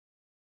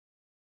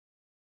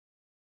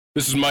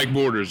This is Mike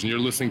Borders, and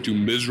you're listening to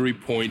Misery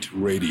Point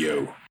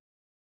Radio.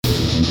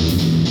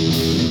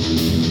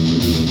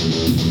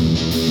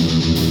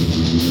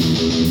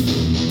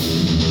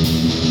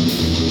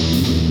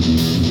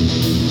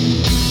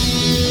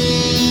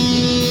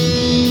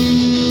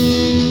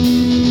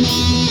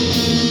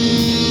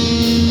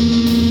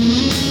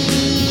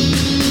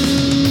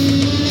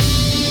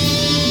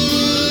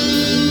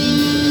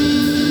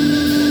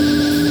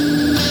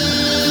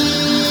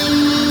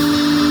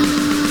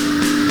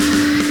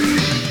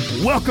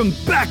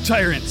 Welcome back,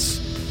 Tyrants!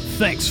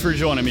 Thanks for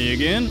joining me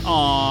again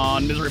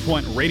on Misery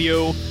Point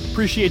Radio.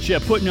 Appreciate you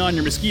putting on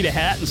your mosquito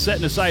hat and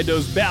setting aside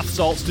those bath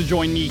salts to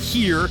join me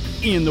here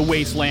in the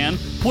wasteland.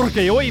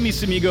 Porque hoy,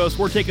 mis amigos,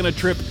 we're taking a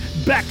trip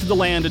back to the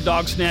land of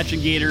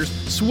dog-snatching gators,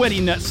 sweaty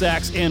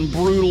nutsacks, and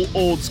brutal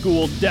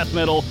old-school death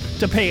metal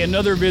to pay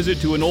another visit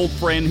to an old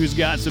friend who's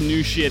got some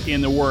new shit in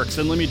the works.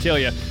 And let me tell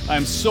you,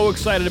 I'm so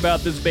excited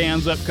about this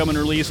band's upcoming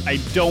release, I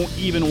don't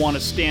even want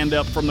to stand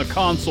up from the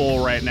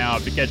console right now,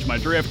 if you catch my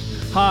drift.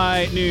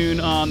 High noon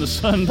on the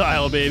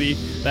sundial, baby.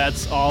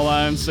 That's all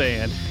I'm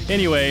saying.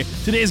 Anyway,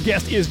 today's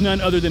guest is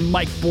none other than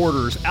Mike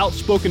Borders,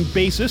 outspoken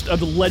bassist of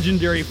the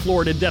legendary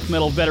Florida death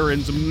metal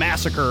veterans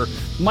Massacre.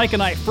 Mike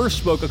and I first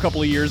spoke a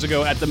couple of years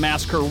ago at the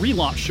Massacre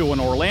relaunch show in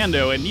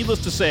Orlando, and needless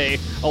to say,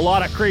 a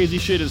lot of crazy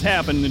shit has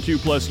happened in the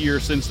 2+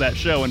 years since that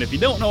show, and if you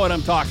don't know what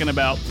I'm talking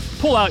about,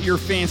 pull out your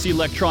fancy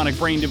electronic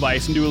brain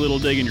device and do a little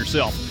digging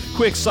yourself.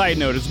 Quick side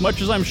note, as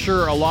much as I'm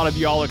sure a lot of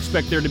y'all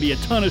expect there to be a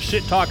ton of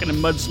shit talking and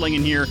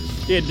mudslinging here,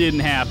 it didn't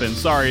happen.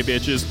 Sorry,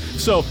 bitches.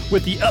 So,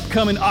 with the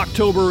upcoming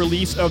October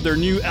release of their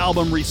new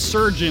album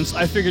Resurgence,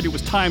 I figured it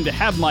was time to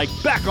have Mike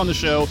back on the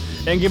show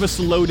and give us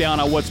a lowdown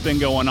on what's been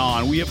going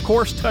on. We, of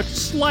course, touched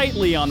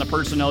slightly on the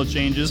personnel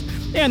changes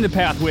and the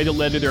pathway that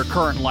led to their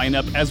current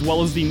lineup, as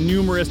well as the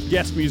numerous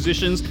guest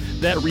musicians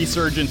that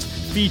Resurgence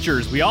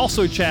features. We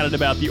also chatted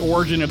about the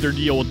origin of their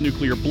deal with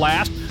Nuclear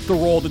Blast, the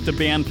role that the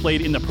band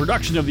played in the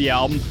production of the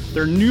album,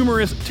 their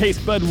numerous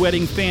taste bud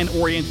wetting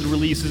fan-oriented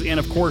releases, and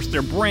of course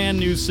their brand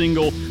new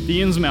single,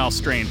 The Innsmouth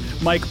Strain.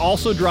 Mike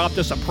also dropped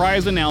a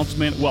surprise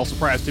announcement, well,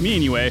 surprise to me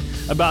anyway,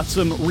 about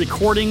some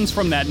recordings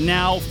from that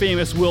now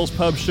famous Will's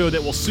Pub show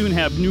that will soon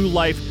have new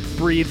life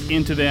breathed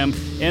into them.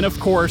 And of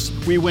course,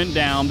 we went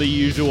down the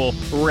usual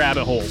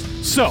rabbit holes.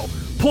 So,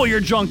 pull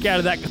your junk out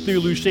of that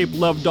Cthulhu-shaped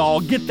love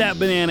doll, get that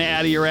banana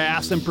out of your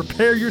ass, and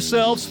prepare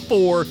yourselves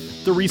for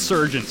the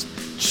Resurgence.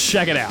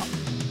 Check it out.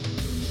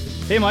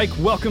 Hey, Mike,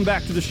 welcome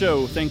back to the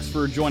show. Thanks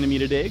for joining me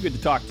today. Good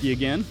to talk to you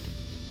again.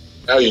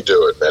 How you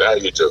doing, man? How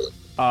you doing?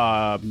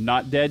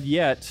 Not dead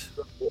yet.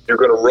 You're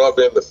going to rub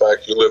in the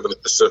fact you live in the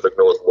Pacific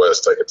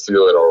Northwest. I can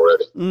feel it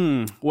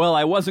already. Well,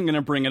 I wasn't going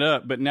to bring it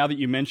up, but now that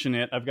you mention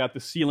it, I've got the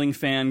ceiling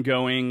fan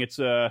going. It's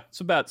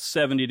about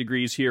 70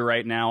 degrees here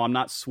right now. I'm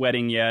not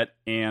sweating yet,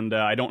 and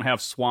I don't have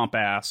swamp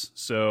ass,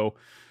 so...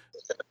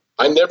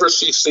 I never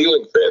see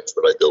ceiling fans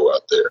when I go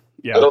out there.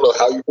 Yeah. I don't know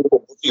how you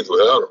people breathe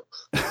without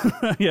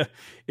them. Yeah,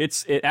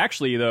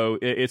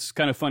 it's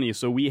kind of funny.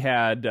 So we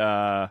had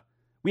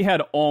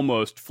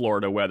almost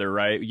Florida weather,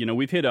 right? You know,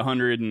 we've hit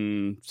 100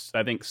 and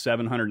I think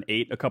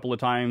 708 a couple of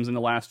times in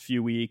the last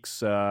few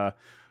weeks.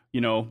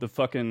 You know, the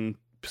fucking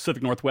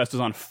Pacific Northwest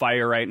is on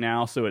fire right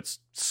now, so it's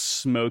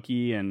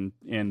smoky and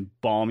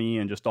balmy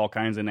and just all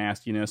kinds of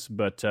nastiness,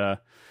 but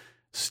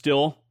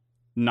still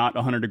not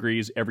 100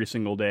 degrees every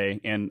single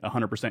day and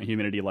 100%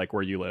 humidity like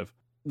where you live.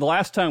 The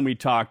last time we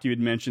talked, you had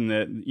mentioned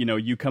that, you know,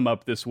 you come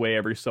up this way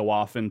every so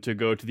often to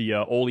go to the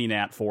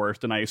Olinat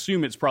Forest, and I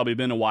assume it's probably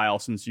been a while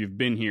since you've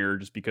been here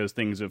just because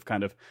things have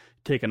kind of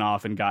taken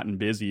off and gotten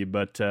busy,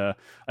 but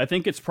I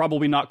think it's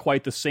probably not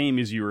quite the same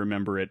as you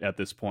remember it at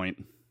this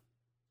point.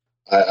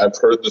 I've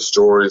heard the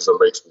stories. It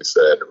makes me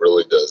sad. It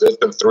really does. It's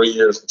been 3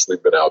 years since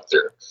we've been out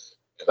there.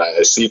 And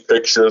I see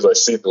pictures. I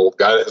see the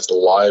guy that has the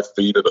live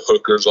feed of the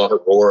hookers on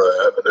Aurora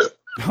Avenue.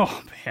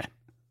 Oh, man.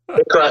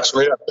 It cracks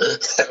me up.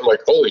 I'm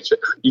like, holy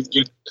shit.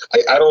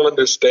 I don't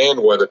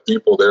understand why the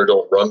people there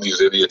don't run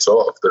these idiots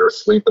off that are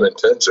sleeping in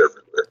tents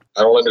everywhere.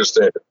 I don't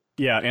understand it.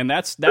 Yeah, and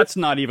that's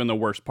not even the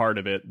worst part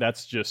of it.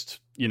 That's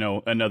just, you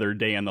know, another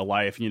day in the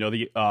life. You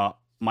know,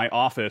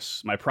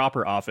 my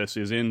proper office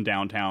is in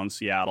downtown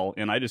Seattle,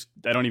 and I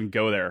don't even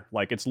go there.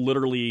 Like, it's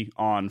literally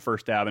on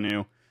First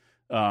Avenue.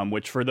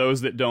 Which for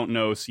those that don't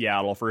know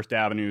Seattle, First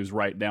Avenue is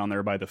right down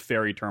there by the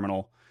ferry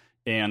terminal.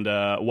 And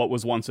what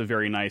was once a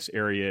very nice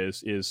area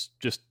is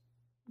just,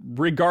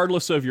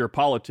 regardless of your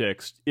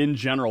politics, in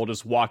general,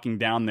 just walking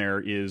down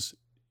there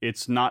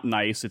it's not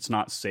nice, it's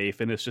not safe,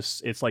 and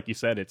it's like you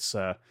said,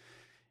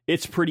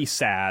 it's pretty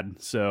sad,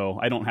 so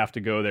I don't have to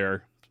go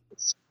there.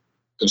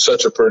 It's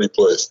such a pretty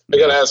place. I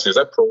gotta ask you, is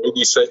that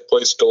pierogi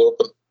place still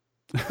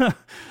open?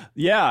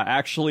 Yeah,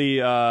 actually,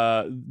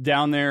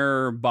 down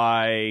there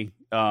by...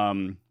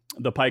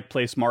 the Pike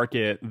Place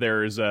Market,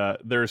 there's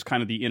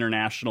kind of the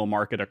international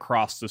market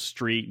across the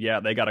street.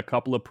 Yeah, they got a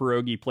couple of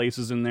pierogi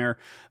places in there.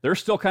 They're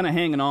still kind of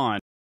hanging on.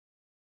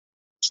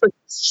 It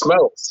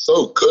smells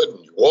so good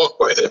when you walk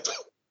by it.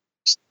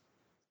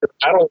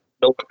 I don't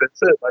know what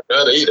this is. I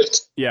gotta eat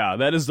it. Yeah,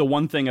 that is the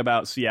one thing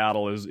about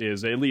Seattle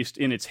is at least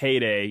in its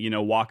heyday, you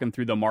know, walking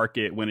through the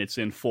market when it's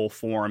in full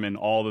form and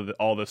all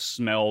the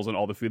smells and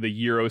all the food. The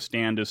Euro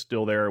stand is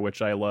still there,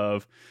 which I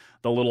love.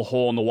 The little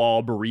hole in the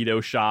wall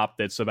burrito shop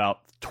that's about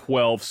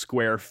 12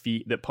 square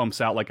feet that pumps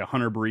out like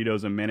 100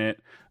 burritos a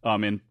minute,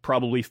 and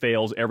probably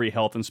fails every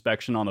health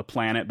inspection on the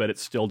planet, but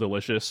it's still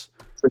delicious.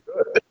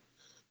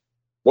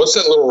 What's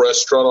that little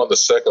restaurant on the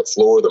second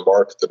floor of the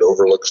market that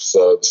overlooks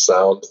the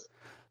Sound?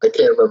 I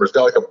can't remember. It's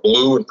got like a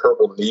blue and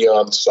purple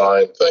neon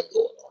sign thing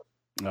going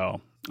on.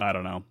 Oh, I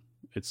don't know.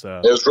 It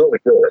was really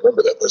good. I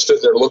remember that. I was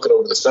sitting there looking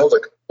over the Sound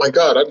like, my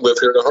God, I'd live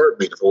here in a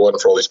heartbeat if it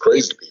wasn't for all these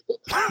crazy people.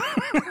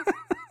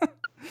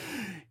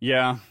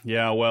 Yeah.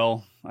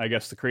 Well, I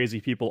guess the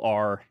crazy people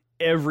are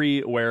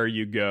everywhere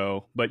you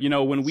go. But, you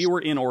know, when we were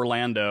in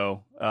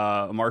Orlando,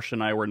 Marcia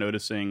and I were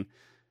noticing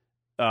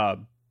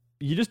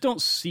you just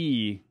don't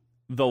see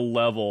the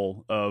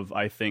level of,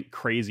 I think,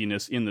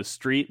 craziness in the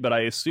street, but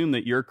I assume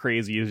that your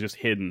crazy is just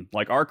hidden.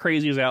 Like, our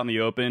crazy is out in the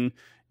open.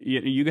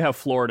 You have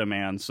Florida,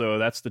 man, so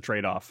that's the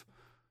trade-off.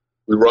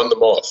 We run them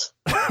off.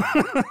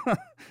 I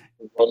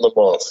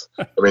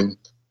mean,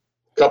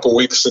 a couple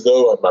weeks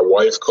ago, my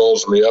wife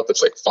calls me up.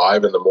 It's like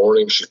 5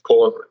 a.m. She's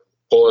pulling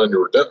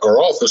into our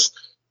office,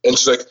 and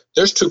she's like,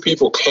 there's 2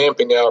 people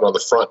camping out on the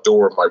front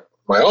door of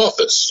my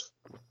office.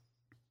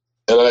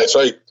 And so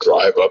I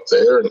drive up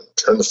there and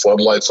turn the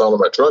floodlights on in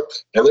my truck,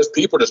 and there's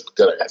people just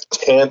got a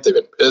tent. They've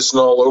been pissing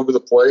all over the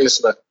place,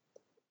 and it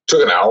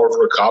took an hour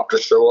for a cop to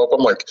show up.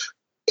 I'm like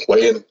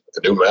playing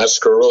the new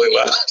Massacre really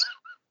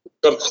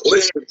loud.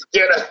 Please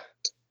get it.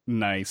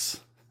 Nice.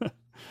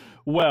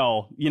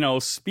 Well, you know,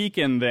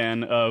 speaking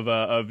then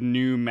of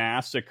new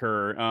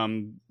Massacre,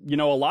 you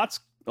know, a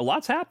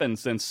lot's happened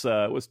since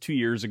it was 2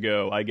 years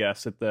ago, I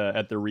guess, at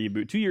the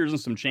reboot. 2 years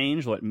and some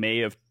change, like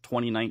May of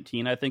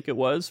 2019, I think it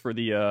was, for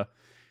the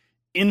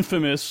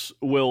infamous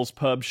Will's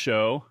Pub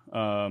show.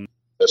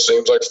 It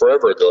seems like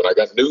forever ago, and I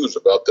got news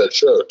about that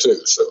show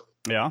too. So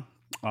yeah.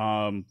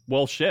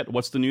 Well, shit.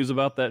 What's the news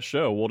about that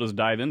show? We'll just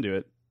dive into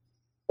it.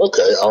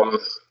 Okay.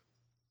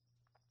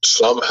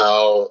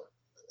 Somehow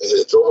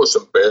it's almost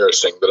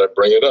embarrassing that I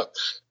bring it up.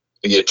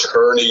 The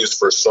attorneys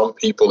for some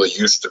people that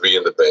used to be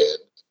in the band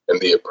and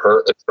the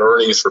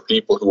attorneys for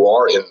people who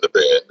are in the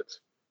band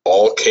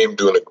all came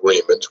to an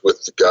agreement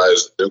with the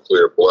guys at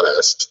Nuclear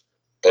Blast,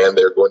 and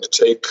they're going to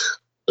take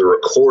the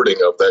recording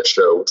of that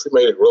show, which we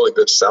made a really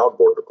good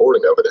soundboard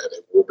recording of it, and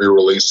it will be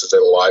released as a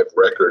live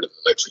record in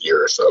the next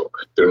year or so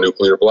through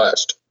Nuclear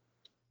Blast.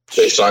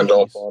 They signed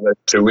off on it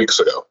 2 weeks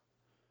ago.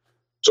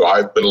 So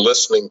I've been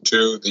listening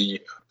to the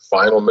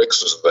final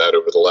mixes of that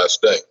over the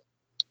last day.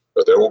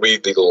 But there will be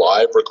the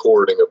live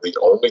recording of the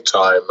only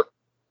time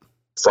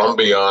From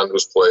Beyond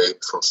was played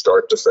from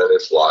start to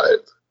finish live,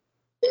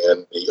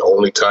 and the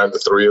only time the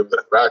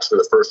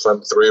first time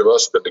the 3 of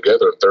us have been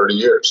together in 30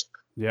 years.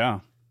 Yeah.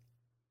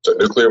 So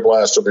Nuclear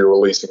Blast will be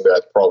releasing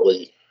that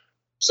probably,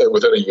 say,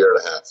 within a year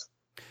and a half.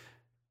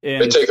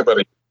 And they take about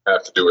a year and a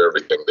half to do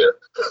everything there.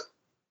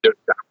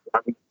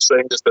 I'm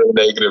saying this in a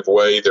negative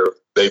way.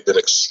 They've been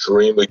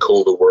extremely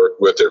cool to work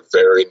with. They're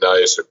very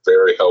nice. They're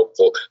very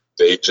helpful.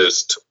 They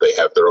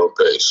have their own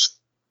pace.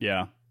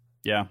 Yeah.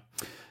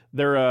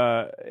 They're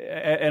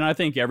and I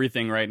think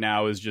everything right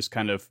now is just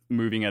kind of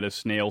moving at a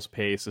snail's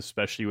pace,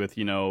 especially with,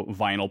 you know,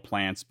 vinyl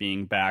plants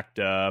being backed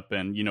up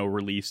and, you know,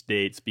 release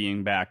dates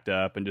being backed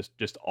up and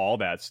just all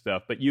that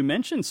stuff. But you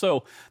mentioned,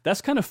 so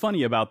that's kind of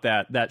funny about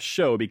that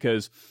show,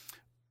 because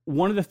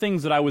one of the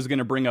things that I was going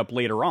to bring up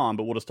later on,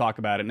 but we'll just talk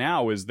about it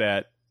now, is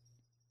that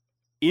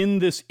in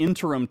this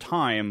interim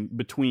time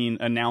between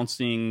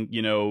announcing,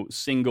 you know,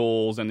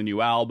 singles and the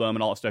new album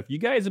and all that stuff, you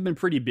guys have been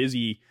pretty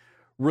busy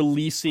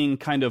releasing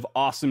kind of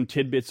awesome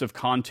tidbits of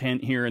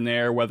content here and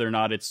there, whether or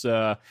not it's,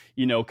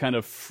 you know, kind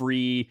of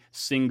free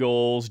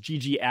singles,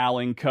 Gigi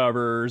Allen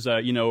covers,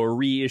 you know, a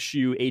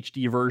reissue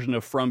HD version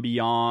of From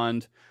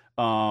Beyond,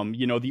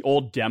 you know, the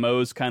old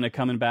demos kind of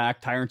coming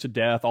back, Tyrants of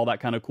Death, all that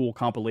kind of cool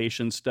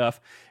compilation stuff.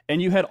 And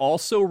you had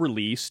also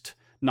released,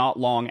 not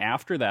long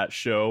after that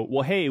show,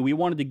 well, hey, we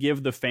wanted to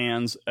give the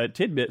fans a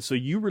tidbit, so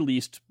you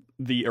released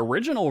the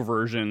original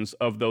versions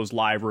of those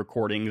live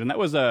recordings, and that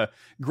was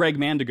Greg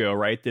Mandigo,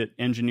 right, that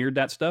engineered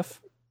that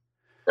stuff?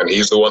 And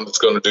he's the one that's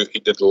he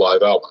did the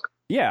live album.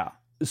 Yeah.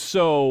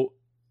 So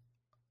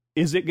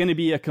is it going to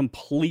be a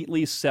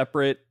completely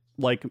separate,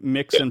 like,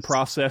 mix and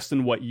process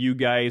than what you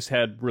guys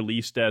had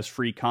released as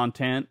free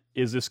content?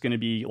 Is this going to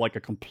be like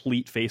a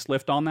complete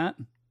facelift on that?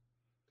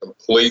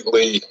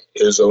 Completely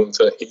his own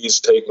thing. He's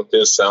taking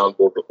his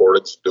soundboard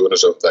recordings, doing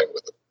his own thing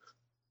with them.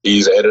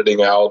 He's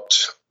editing out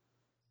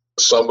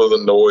some of the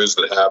noise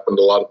that happened.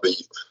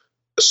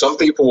 Some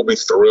people will be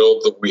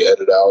thrilled that we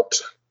edit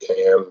out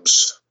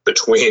cams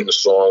between the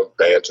song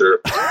banter.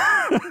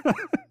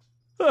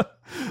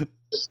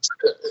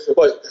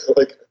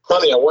 like,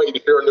 honey, I want you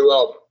to hear a new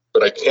album,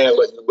 but I can't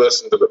let you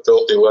listen to the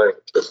filthy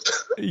language.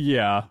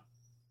 Yeah.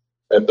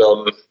 And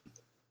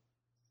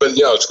but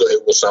yeah,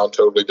 it will sound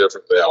totally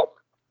different than the album.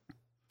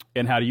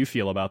 And how do you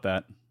feel about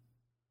that?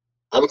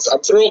 I'm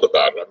thrilled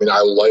about it. I mean,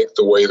 I like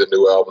the way the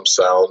new album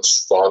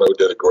sounds. Fano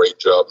did a great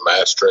job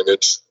mastering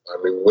it.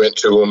 I mean, we went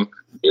to him.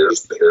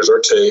 Here's our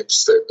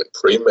tapes. They've been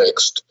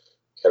pre-mixed,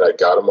 and I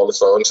got him on the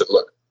phone and said,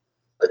 "Look,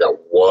 I got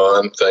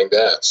one thing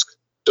to ask.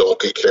 Don't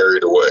get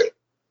carried away.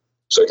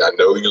 It's like, I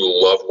know you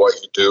love what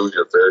you do.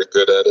 You're very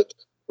good at it.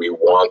 We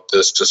want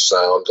this to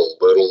sound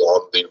a little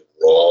on the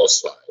raw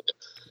side."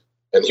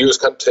 And he was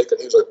kind of taken.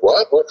 He was like,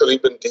 "What? What?" Because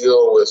he'd been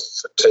dealing with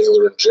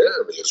Taylor and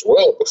Jeremy as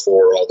well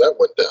before all that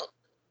went down.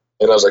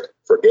 And I was like,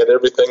 "Forget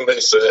everything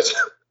they said.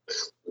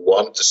 We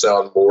want it to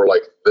sound more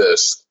like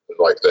this and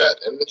like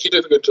that." And he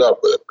did a good job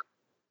with it.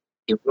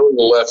 He really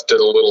left it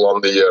a little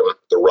on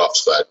the rough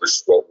side, which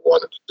is what we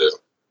wanted to do.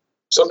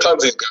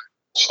 Sometimes these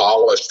guys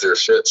polish their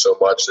shit so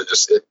much that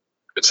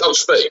it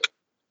sounds fake.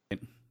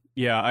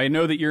 Yeah, I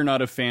know that you're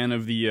not a fan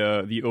of the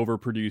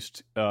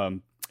overproduced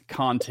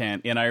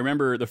content, and I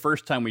remember the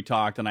first time we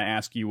talked, and I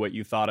asked you what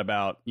you thought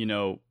about,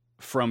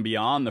 From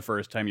Beyond the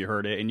first time you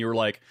heard it, and you were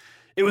like,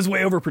 it was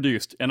way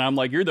overproduced, and I'm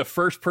like, you're the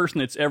first person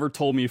that's ever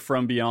told me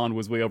From Beyond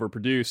was way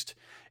overproduced,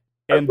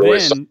 and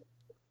then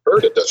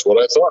heard it. That's what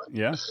I thought.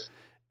 Yeah.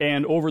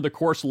 And over the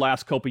course of the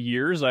last couple of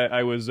years,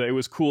 it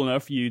was cool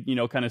enough.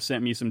 You kind of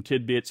sent me some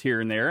tidbits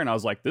here and there, and I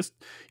was like, this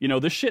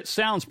shit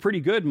sounds pretty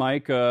good,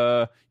 Mike.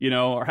 Or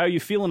how are you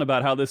feeling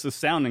about how this is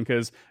sounding?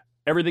 Because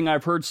everything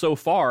I've heard so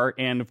far,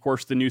 and of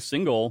course the new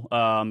single,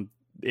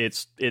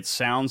 it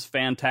sounds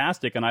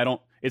fantastic. And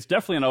it's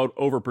definitely not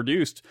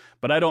overproduced,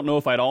 but I don't know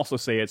if I'd also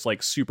say it's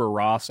like super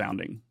raw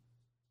sounding.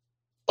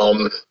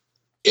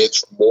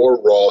 It's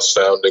more raw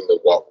sounding than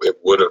what it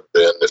would have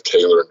been if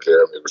Taylor and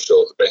Jeremy were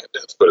still in the band.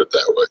 Let's put it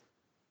that way.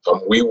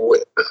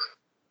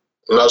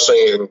 I'm not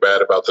saying anything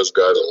bad about those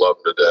guys. I love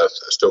them to death.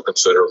 I still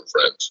consider them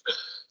friends.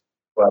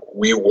 But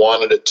we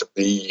wanted it to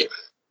be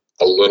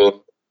a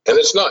little, and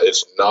it's not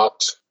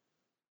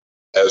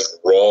as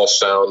raw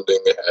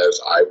sounding as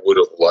I would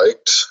have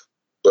liked.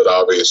 But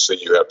obviously,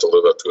 you have to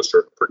live up to a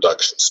certain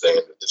production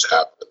standard that's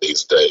happening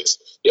these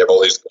days. You have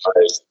all these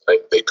guys that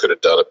think they could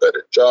have done a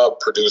better job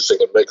producing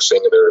and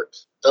mixing,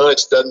 and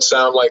it doesn't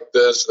sound like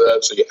this,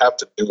 that. So you have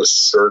to do a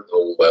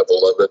certain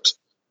level of it.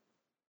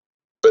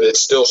 But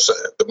it's still,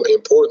 the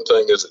important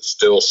thing is it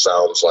still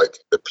sounds like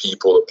the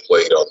people that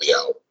played on the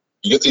album.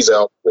 You get these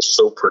albums that are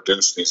so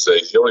produced these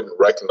days, you don't even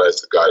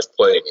recognize the guys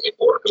playing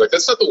anymore. It's like,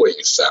 that's not the way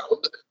you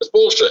sound. It's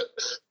bullshit.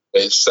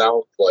 And it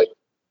sounds like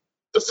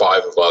the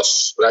five of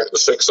us, the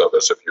six of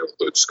us, if you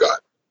include Scott.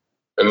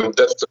 And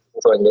that's the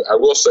cool thing. I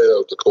will say,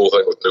 though, the cool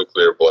thing with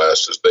Nuclear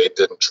Blast is they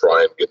didn't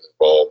try and get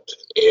involved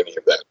in any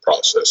of that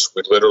process.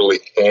 We literally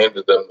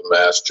handed them the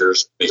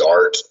masters, the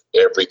art,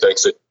 everything,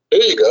 said,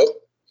 "Here you go."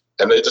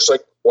 And they just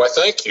like, "Why,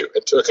 thank you,"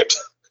 and took it.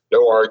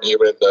 No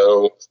argument,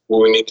 no,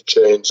 well, we need to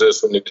change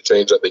this, we need to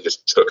change that. They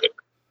just took it.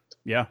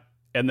 Yeah.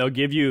 And they'll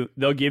give you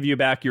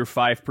back your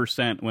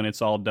 5% when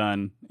it's all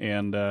done.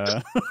 And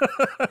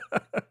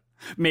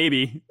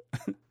maybe.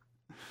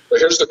 But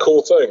here's the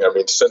cool thing. I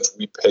mean, since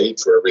we paid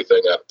for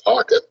everything out of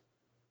pocket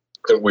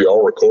and we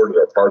all recorded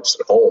our parts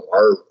at home,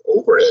 our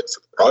overhead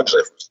for the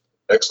project was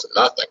next to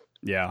nothing.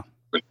 Yeah.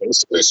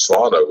 Basically,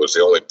 Swana was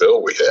the only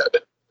bill we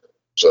had.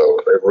 So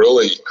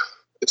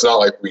it's not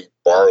like we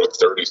borrowed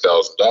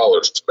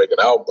 $30,000 to make an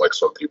album like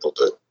some people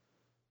do.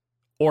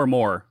 Or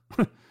more.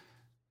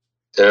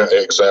 Yeah,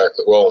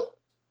 exactly. Well,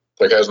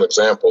 like as an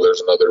example, there's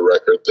another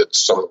record that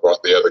some of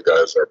the other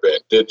guys in our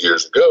band did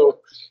years ago,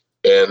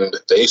 and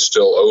they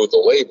still owe the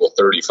label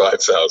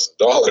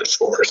 $35,000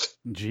 for it.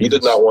 Jesus. We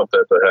did not want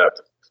that to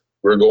happen.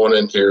 We're going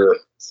in here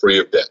free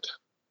of debt.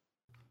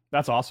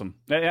 That's awesome.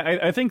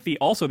 I think the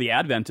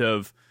advent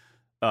of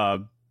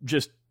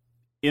just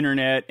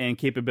internet and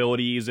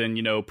capabilities and,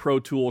 Pro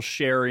Tools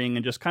sharing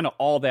and just kind of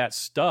all that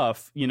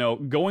stuff,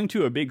 going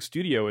to a big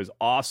studio is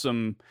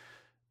awesome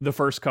the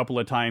first couple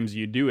of times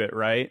you do it,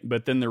 right?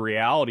 But then the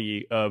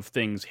reality of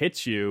things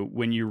hits you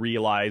when you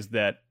realize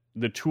that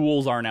the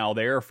tools are now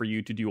there for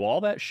you to do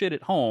all that shit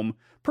at home,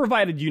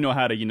 provided you know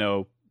how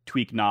to,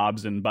 tweak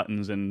knobs and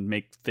buttons and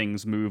make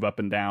things move up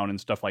and down and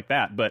stuff like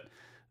that. But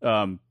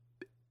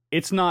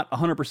it's not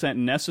 100%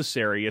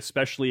 necessary,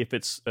 especially if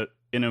it's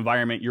an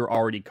environment you're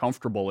already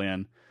comfortable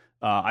in.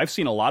 I've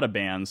seen a lot of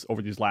bands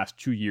over these last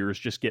 2 years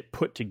just get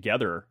put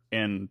together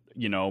and,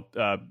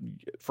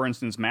 for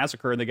instance,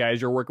 Massacre and the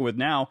guys you're working with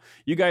now,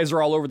 you guys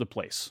are all over the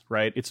place,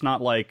 right? It's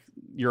not like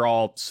you're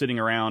all sitting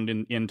around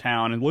in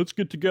town and let's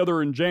get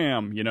together and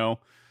jam,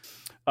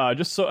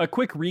 Just so a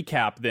quick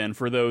recap then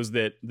for those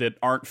that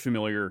aren't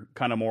familiar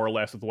kind of more or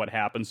less with what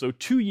happened. So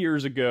 2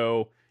 years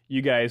ago,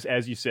 you guys,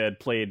 as you said,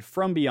 played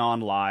From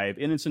Beyond live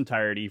in its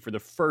entirety for the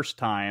first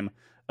time.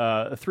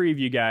 Three of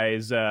you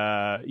guys,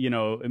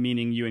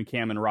 meaning you and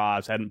Cam and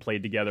Roz, hadn't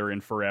played together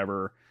in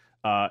forever.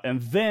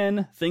 And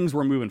then things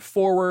were moving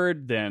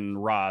forward. Then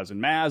Roz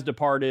and Maz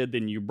departed.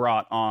 Then you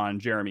brought on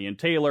Jeremy and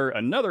Taylor,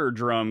 another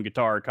drum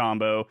guitar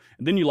combo.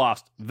 And then you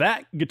lost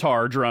that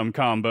guitar drum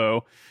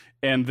combo.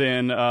 And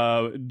then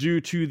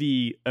due to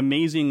the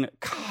amazing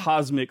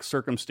cosmic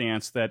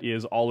circumstance that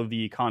is all of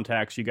the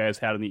contacts you guys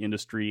had in the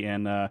industry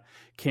and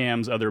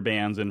Cam's other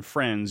bands and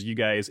friends, you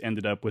guys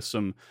ended up with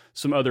some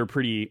other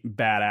pretty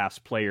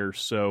badass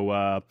players.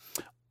 So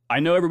I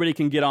know everybody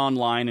can get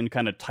online and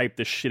kind of type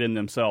this shit in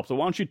themselves. So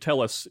why don't you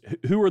tell us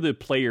who are the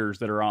players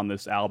that are on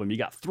this album? You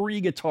got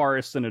 3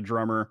 guitarists and a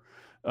drummer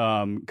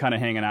kind of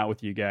hanging out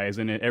with you guys,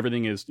 and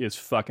everything is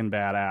fucking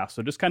badass.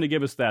 So just kind of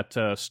give us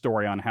that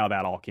story on how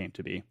that all came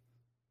to be.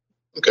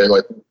 Okay,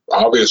 like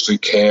obviously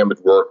Cam had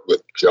worked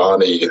with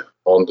Johnny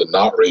on the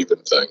Not Raven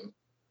thing,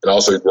 and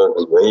also he'd worked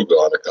with Rogue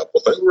on a couple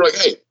of things. We were like,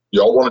 hey,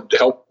 y'all wanted to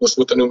help us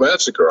with the new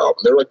Massacre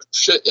album? They were like,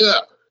 shit, yeah.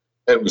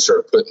 And we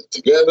started putting it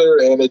together,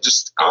 and it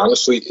just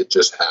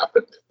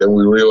happened. Then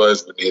we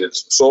realized we needed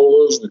some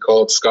solos. We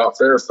called Scott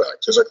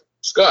Fairfax. He's like,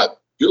 Scott,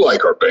 you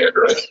like our band,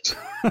 right?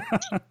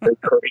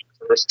 And Kurt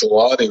cursed a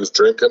lot. He was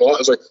drinking a lot. I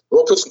was like, you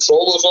want to put some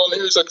solos on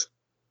here? He's like,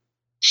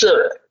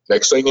 sure.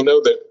 Next thing you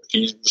know, that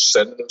he was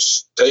sending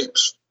us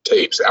tapes.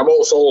 I'm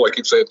almost old. I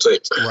keep saying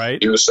tapes.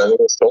 Right. He was sending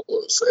us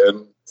solos,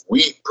 and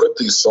we put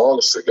these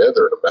songs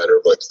together in a matter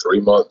of like 3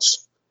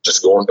 months,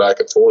 just going back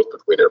and forth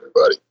between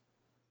everybody.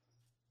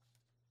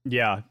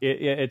 Yeah,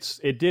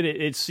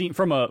 it seemed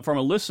from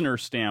a listener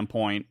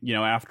standpoint, you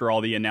know, after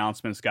all the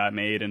announcements got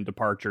made and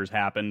departures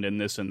happened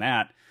and this and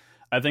that,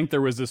 I think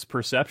there was this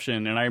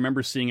perception, and I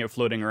remember seeing it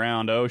floating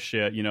around, oh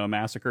shit, you know,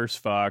 Massacre's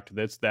fucked,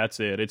 that's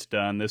it, it's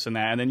done, this and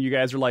that. And then you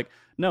guys are like,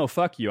 no,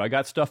 fuck you, I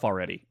got stuff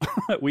already.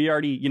 We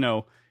already, you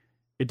know,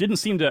 it didn't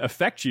seem to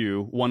affect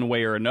you one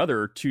way or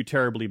another too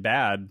terribly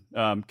bad,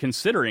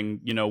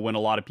 considering, you know, when a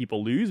lot of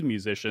people lose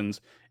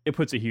musicians, it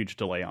puts a huge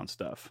delay on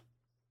stuff.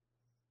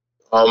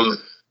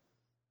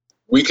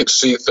 We could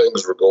see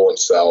things were going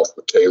south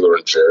with Taylor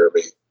and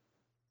Jeremy.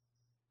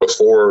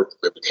 Before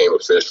it became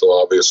official,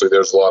 obviously,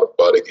 there's a lot of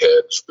butting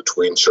heads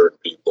between certain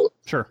people.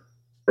 Sure.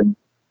 And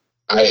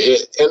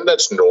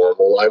that's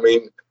normal. I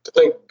mean, to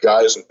think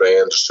guys and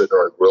bands are sitting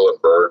around grilling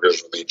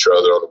burgers with each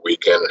other on the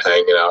weekend and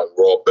hanging out, and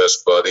we're all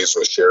best buddies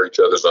and we share each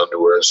other's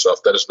underwear and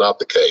stuff, that is not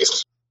the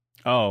case.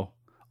 Oh,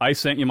 I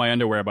sent you my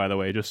underwear, by the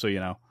way, just so you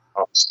know.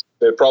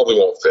 It probably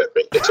won't fit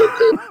me.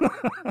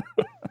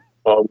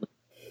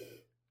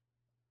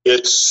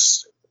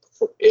 It's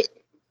okay.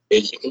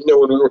 You know,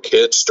 when we were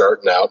kids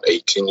starting out,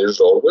 18 years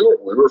old,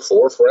 we were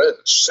 4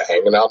 friends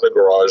hanging out in the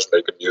garage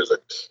making music.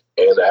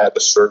 And at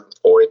a certain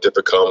point, it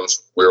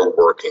becomes we're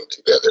working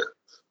together.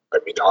 I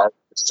mean, are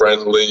we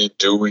friendly?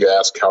 Do we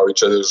ask how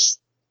each other's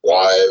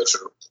wives,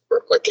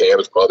 or like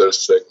Cam's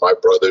mother's sick, my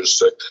brother's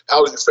sick,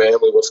 how's your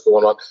family, what's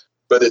going on?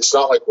 But it's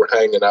not like we're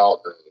hanging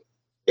out and,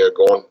 you know,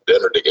 going to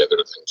dinner together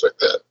and things like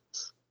that.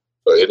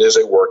 So it is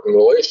a working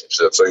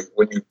relationship. So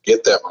when you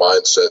get that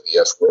mindset,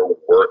 yes, we're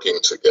working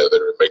together,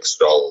 it makes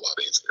it all a lot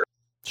easier.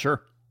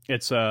 Sure.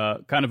 It's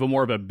kind of a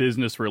more of a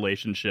business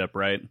relationship,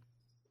 right?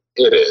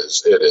 It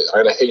is.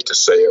 And I hate to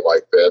say it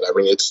like that. I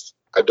mean,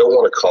 I don't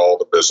want to call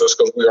it a business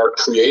because we are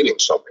creating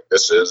something.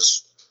 This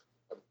is,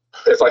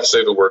 if I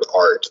say the word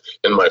art,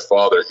 and my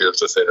father hears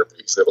this interview,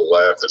 he's going to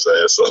laugh his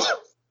ass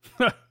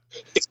off.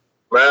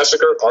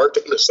 Massacre, art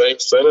in the same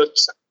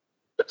sentence.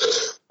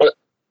 But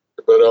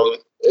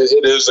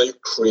it is a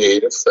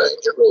creative thing.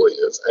 It really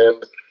is.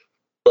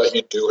 But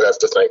you do have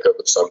to think of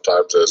it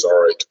sometimes as,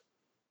 all right,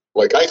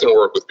 like I can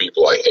work with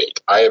people I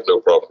hate. I have no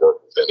problem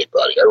working with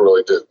anybody. I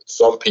really do.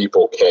 Some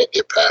people can't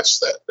get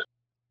past that.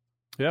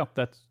 Yeah,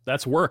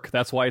 that's work.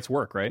 That's why it's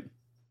work, right?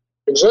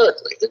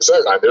 Exactly.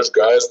 There's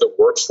guys that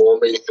work for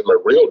me in my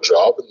real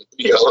job and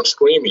yell and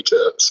scream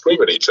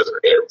at each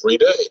other every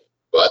day.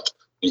 But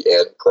the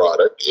end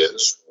product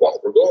is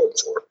what we're going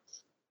for.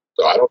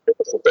 So I don't care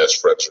if we're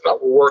best friends or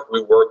not.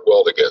 We work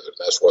well together.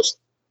 That's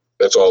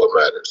all that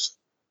matters.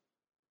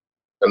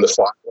 And the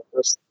 5 of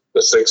us,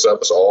 the 6 of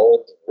us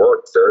all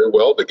worked very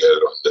well together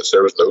on this.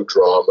 There was no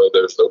drama.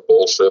 There was no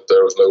bullshit.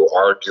 There was no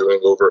arguing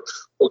over,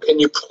 well, can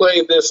you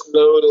play this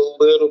note a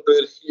little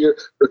bit here?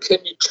 Or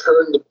can you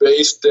turn the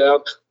bass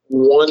down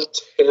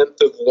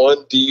 1/10 of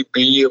 1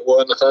 dB at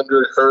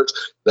 100 hertz?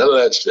 None of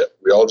that shit.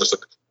 We all just,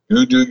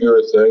 you do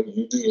your thing,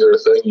 you do your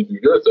thing, you do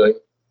your thing.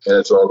 And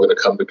it's all going to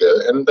come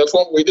together. And that's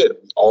what we did.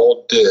 We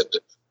all did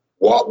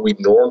what we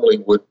normally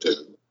would do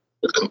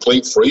with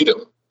complete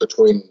freedom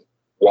between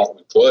what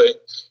we play.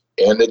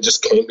 And it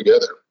just came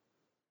together.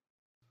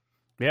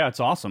 Yeah, it's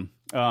awesome.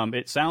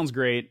 It sounds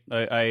great.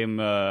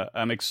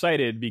 I'm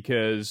excited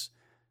because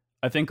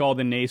I think all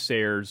the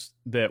naysayers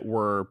that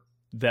were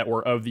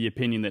of the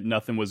opinion that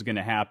nothing was going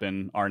to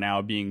happen are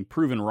now being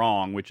proven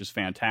wrong, which is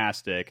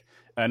fantastic.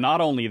 Not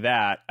only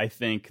that, I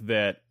think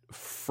that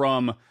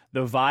from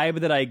the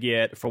vibe that I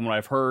get from what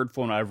I've heard,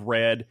 from what I've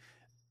read,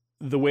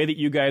 the way that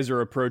you guys are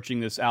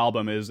approaching this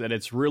album is that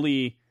it's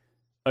really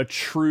a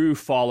true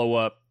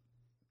follow-up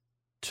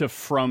to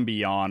From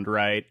Beyond,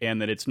 right?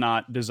 And that it's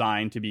not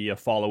designed to be a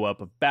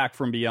follow-up of Back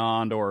From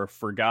Beyond or,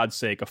 for God's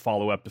sake, a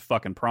follow-up to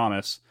fucking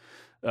Promise.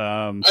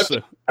 I've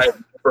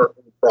never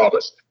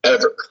Promise,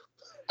 ever.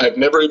 I've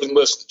never even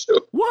listened to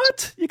it.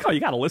 What? You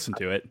got to listen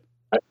to it.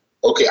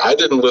 Okay, I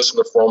didn't listen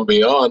to From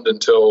Beyond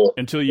until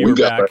you were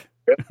back.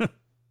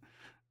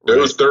 It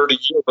was 30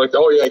 years. Like,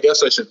 oh yeah, I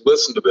guess I should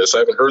listen to this. I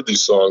haven't heard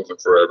these songs in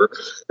forever.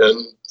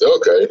 And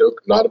okay,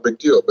 not a big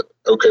deal. But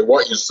okay,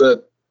 what you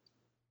said,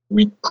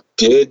 we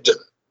did.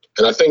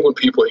 And I think when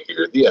people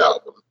hear the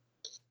album,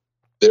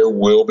 there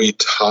will be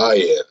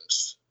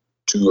tie-ins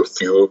to a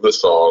few of the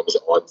songs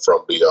on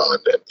From Beyond,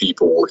 and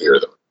people will hear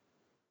them.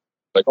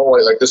 Like, oh,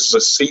 like this is a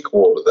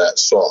sequel to that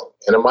song,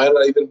 and it might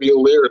not even be a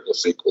lyrical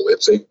sequel.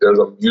 There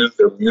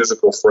are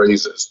musical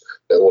phrases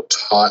that will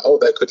tie. Oh,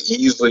 that could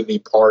easily be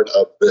part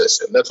of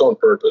this, and that's on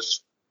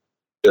purpose.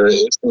 There are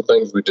some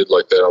things we did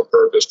like that on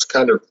purpose to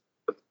kind of.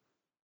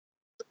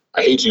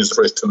 I hate to use the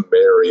phrase to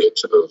marry it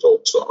to those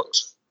old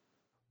songs.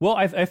 Well,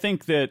 I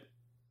think that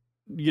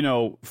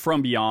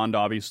From Beyond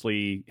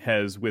obviously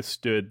has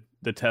withstood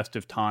the test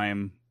of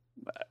time.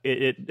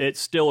 It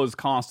still is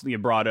constantly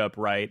brought up,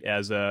 right,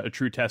 as a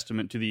true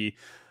testament to the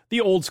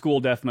old school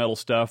death metal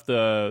stuff,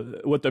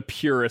 what the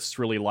purists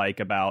really like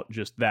about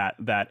just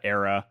that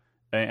era.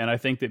 And I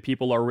think that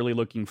people are really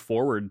looking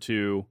forward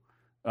to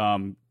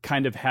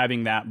kind of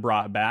having that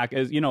brought back.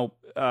 As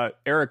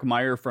Eric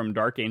Meyer from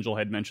Dark Angel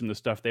had mentioned, the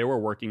stuff they were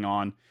working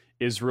on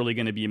is really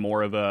going to be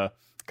more of a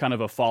kind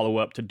of a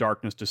follow-up to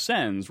Darkness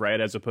Descends, right,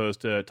 as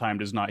opposed to Time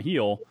Does Not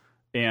Heal.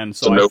 And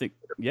so I think,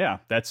 yeah,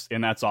 that's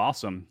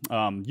awesome.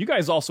 You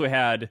guys also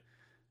had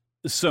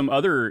some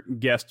other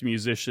guest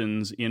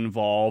musicians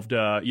involved,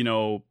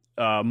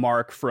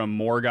 Mark from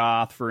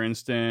Morgoth, for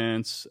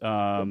instance,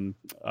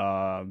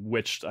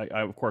 which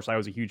of course I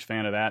was a huge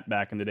fan of that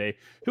back in the day.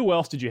 Who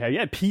else did you have? You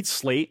had Pete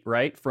Slate,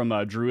 right, from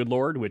Druid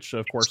Lord, which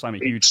of course I'm a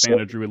huge fan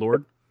of Druid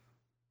Lord.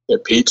 Yeah,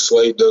 Pete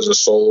Slate does a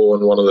solo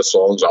in one of the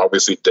songs.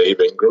 Obviously Dave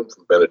Ingram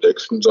from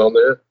Benediction's on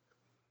there.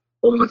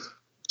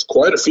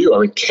 Quite a few. I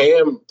mean,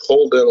 Cam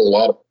pulled in a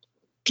lot of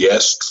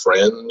guest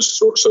friends,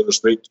 so to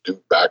speak, to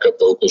do backup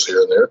vocals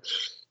here and there.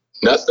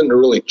 Nothing to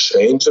really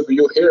change it, but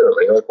you'll hear them.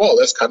 And you're like, well,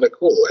 that's kind of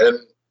cool. And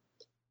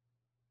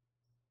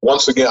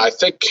once again, I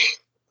think,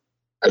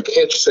 I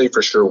can't say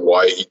for sure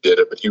why he did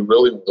it, but he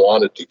really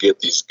wanted to get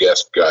these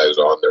guest guys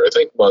on there. I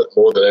think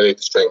more than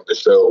anything to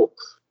show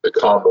the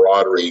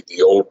camaraderie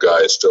the old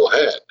guys still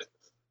had.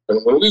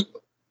 And when we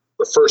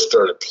first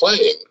started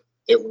playing,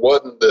 it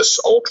wasn't this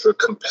ultra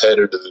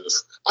competitive,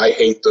 I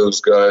hate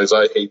those guys,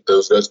 I hate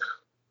those guys.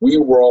 We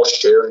were all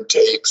sharing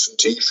tapes and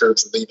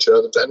T-shirts with each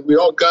other, and we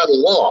all got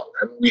along,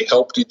 and we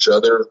helped each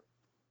other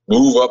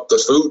move up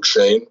the food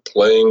chain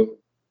playing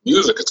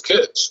music as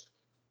kids.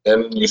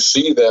 And you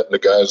see that in the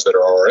guys that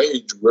are our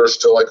age, we're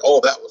still like, oh,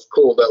 that was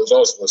cool, that was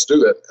awesome, let's do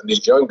that. And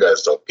these young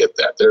guys don't get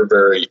that. They're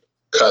very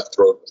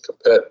cutthroat and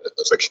competitive.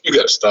 It's like, you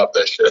got to stop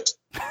that shit.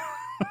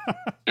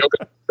 You're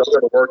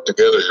going to work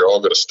together, you're all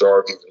going to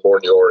starve even more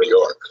than you already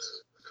are.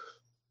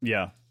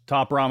 Yeah,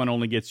 Top Ramen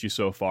only gets you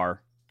so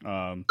far.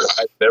 I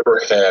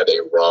never had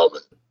a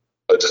ramen.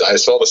 I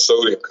saw the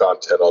sodium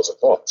content. I was like,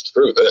 oh,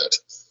 screw that.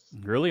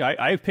 Really?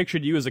 I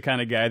pictured you as the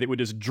kind of guy that would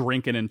just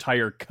drink an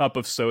entire cup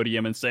of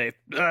sodium and say,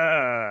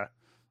 ah.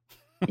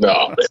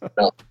 No.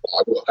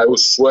 I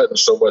was sweating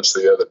so much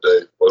the other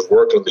day. I was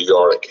working in the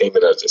yard. I came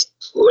in, I was just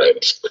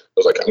drenched. I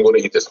was like, I'm going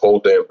to eat this whole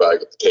damn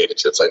bag of potato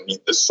chips. I need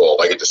this salt.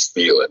 I can just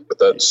feel it. But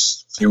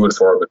that's few and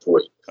far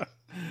between.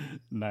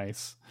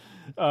 Nice.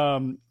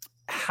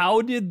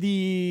 How did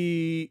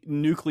the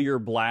Nuclear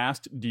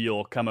Blast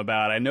deal come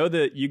about? I know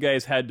that you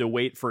guys had to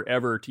wait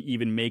forever to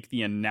even make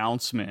the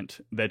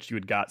announcement that you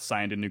had got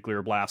signed to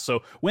Nuclear Blast.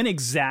 So when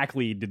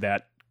exactly did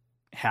that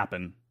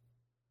happen?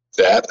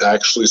 That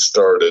actually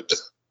started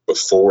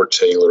before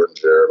Taylor and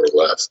Jeremy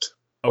left.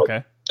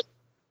 Okay.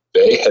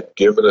 They had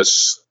given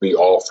us the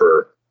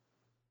offer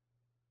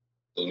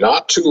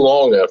not too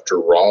long after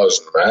Roz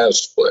and Maz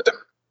split.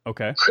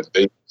 Okay.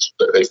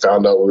 They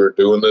found out we were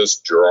doing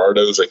this.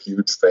 Gerardo's a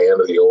huge fan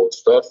of the old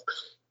stuff,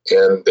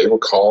 and they were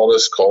calling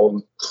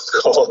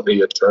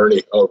the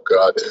attorney. Oh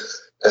God!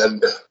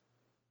 And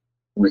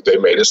they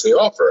made us the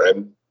offer.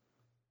 And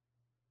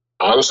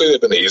honestly,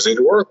 they've been easy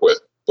to work with.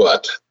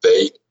 But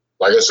they,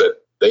 like I said,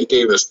 they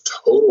gave us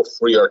total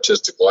free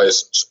artistic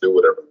license to do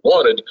whatever we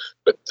wanted.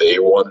 But they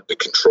wanted to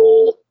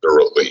control the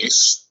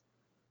release,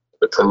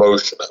 the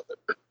promotion of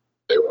it.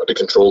 They wanted to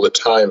control the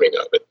timing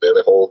of it. Then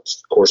the whole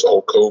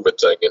COVID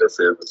thing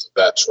interfered with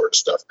that sort of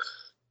stuff.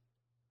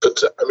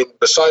 But I mean,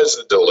 besides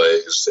the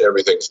delays,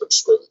 everything's been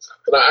smooth.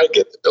 And I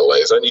get the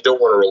delays. And you don't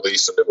want to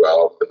release a new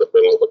album in the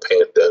middle of a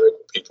pandemic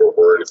when people are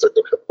worried if they're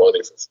going to have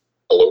money for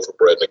a loaf of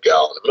bread and a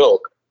gallon of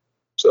milk.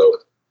 So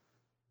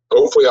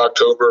hopefully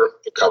October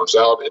it comes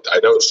out. I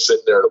know it's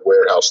sitting there in a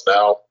warehouse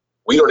now.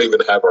 We don't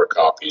even have our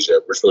copies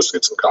yet. We're supposed to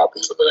get some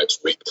copies in the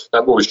next week.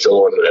 I'm always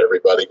showing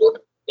everybody going,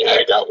 yeah,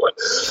 I got one.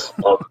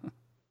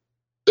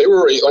 They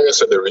were, like I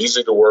said, they were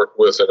easy to work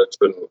with, and it's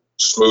been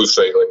smooth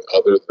sailing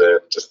other than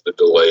just the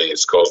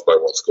delays caused by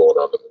what's going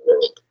on in the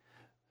world.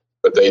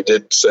 But they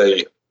did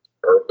say,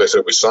 or they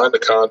said, we signed the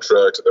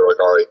contract, and they're like,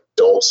 all right,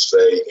 don't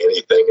say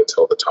anything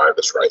until the time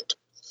is right.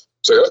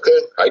 So, okay,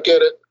 I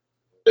get it.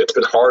 It's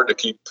been hard to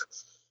keep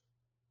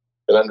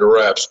it under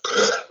wraps.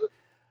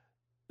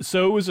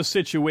 So it was a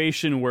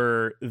situation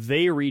where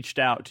they reached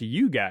out to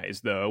you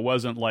guys, though. It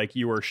wasn't like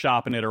you were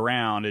shopping it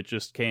around. It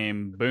just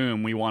came,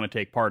 boom, we want to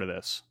take part of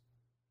this.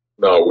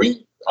 No,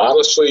 we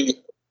honestly,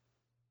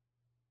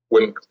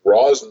 when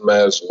Roz and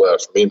Maz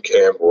left, me and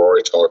Cam were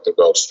already talking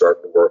about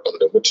starting to work on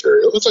new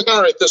material. It's like,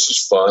 all right, this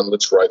is fun.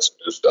 Let's write some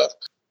new stuff.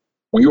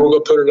 We were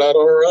going to put it out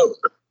on our own.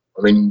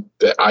 I mean,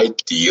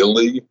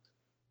 ideally,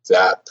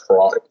 that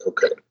product,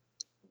 okay.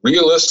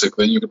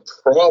 Realistically, you could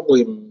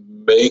probably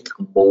make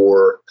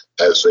more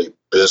as a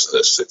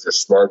business if you're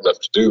smart enough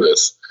to do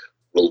this,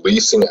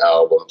 releasing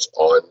albums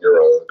on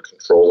your own,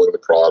 controlling the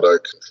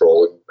product,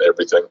 controlling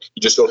everything.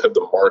 You just don't have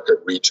the market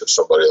reach of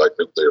somebody like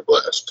Nuclear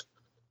Blast.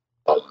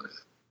 But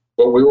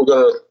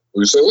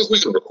we said, look,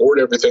 we can record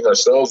everything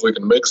ourselves. We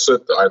can mix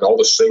it. And all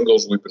the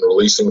singles we've been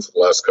releasing for the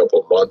last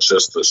couple of months,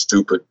 just the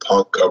stupid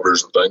punk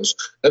covers and things,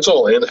 that's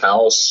all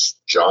in-house.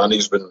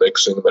 Johnny's been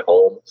mixing them at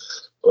home.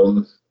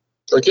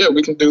 Like, yeah,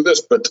 we can do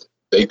this. But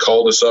they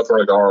called us up and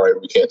like, all right,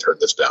 we can't turn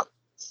this down.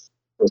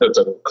 At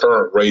the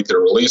current rate, they're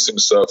releasing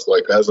stuff.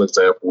 Like, as an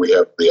example, we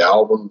have the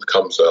album that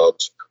comes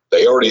out.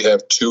 They already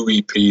have 2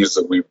 EPs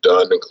that we've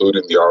done,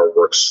 including the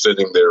artwork,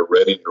 sitting there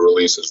ready to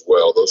release as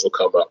well. Those will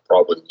come out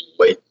probably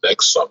late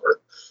next summer.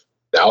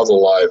 Now the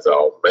live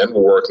album, and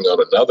we're working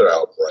on another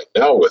album right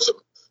now with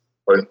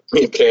them.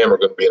 Me and Cam are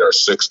going to be in our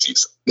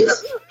 60s.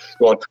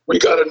 Going, we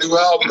got a new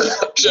album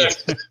out.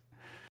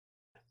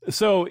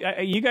 So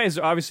you guys,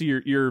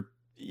 obviously,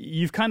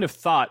 you've kind of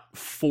thought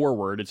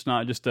forward. It's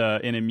not just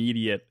an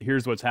immediate,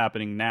 here's what's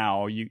happening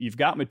now. You've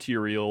got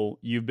material.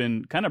 You've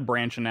been kind of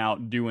branching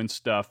out, doing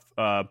stuff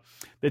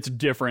that's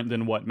different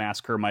than what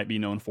Massacre might be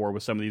known for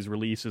with some of these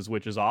releases,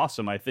 which is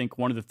awesome. I think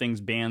one of the things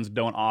bands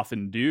don't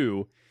often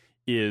do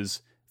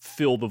is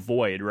fill the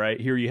void,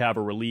 right? Here you have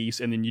a release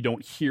and then you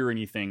don't hear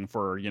anything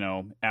for,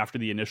 after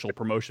the initial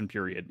promotion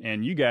period.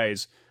 And you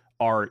guys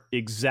are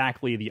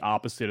exactly the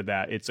opposite of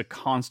that. It's a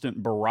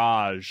constant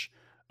barrage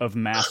of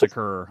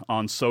Massacre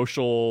on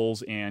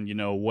socials and,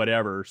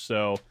 whatever.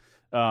 So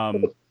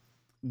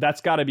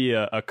that's got to be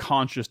a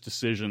conscious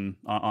decision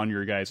on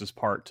your guys'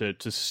 part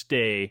to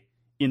stay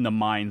in the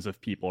minds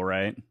of people,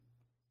 right?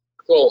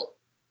 Well,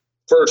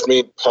 first,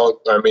 me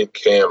and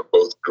Cam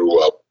both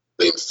grew up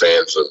being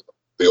fans of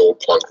the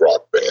old punk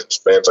rock bands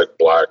like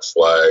Black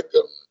Flag,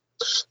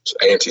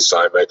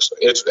 Anti-Cymex.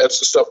 That's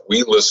the stuff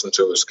we listened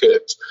to as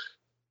kids.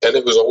 And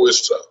it was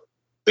always,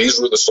 these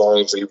were the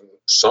songs, even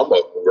some of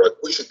them were like,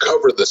 we should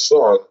cover this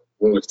song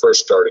when we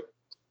first started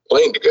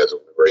playing together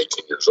when we were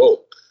 18 years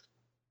old.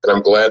 And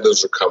I'm glad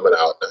those are coming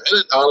out.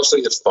 And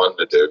honestly, it's fun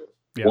to do.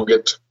 Yeah. We'll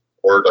get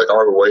word like,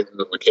 we're waiting,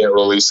 we can't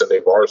release any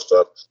of our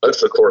stuff.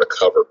 Let's record a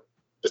cover.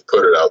 Just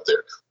put it out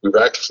there. We've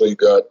actually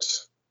got,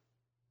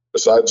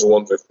 besides the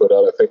ones we've put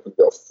out, I think we've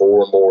got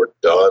 4 more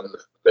done,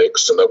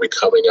 mixed, and they'll be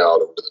coming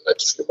out over the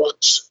next few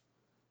months.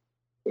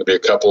 There'll be a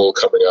couple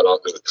coming out.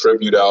 There's a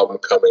tribute album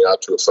coming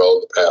out to a fellow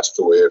that passed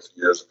away a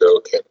few years ago.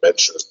 Can't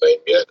mention his name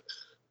yet.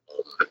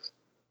 I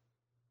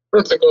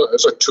don't think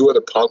there's like 2 other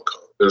punk.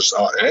 There's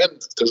a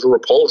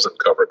Repulsion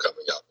cover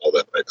coming out. All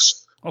that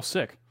mix. Oh,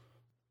 sick.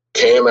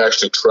 Cam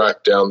actually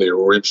tracked down the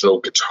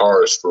original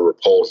guitarist for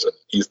Repulsion.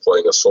 He's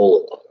playing a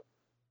solo on it.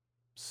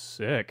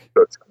 Sick.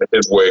 That's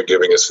his way of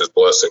giving us his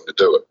blessing to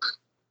do it.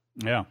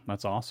 Yeah,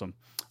 that's awesome.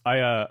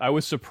 I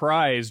was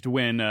surprised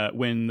when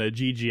the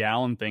G.G.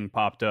 Allin thing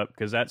popped up,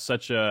 because that's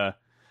such a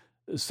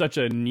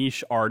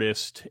niche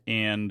artist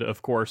and,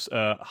 of course,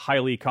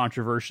 highly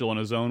controversial in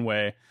his own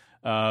way.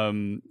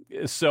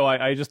 So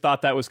I just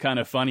thought that was kind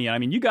of funny. I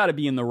mean, you got to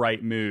be in the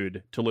right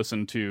mood to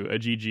listen to a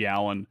G.G.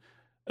 Allin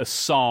a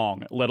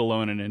song, let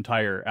alone an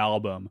entire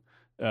album.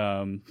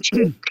 The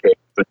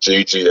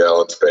G.G.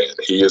 Allin fan.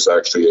 He is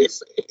actually a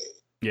fan.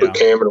 Yeah. But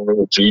Cameron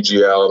with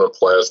G.G. Allin and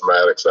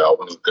Plasmatics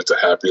albums, it's a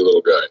happy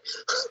little guy.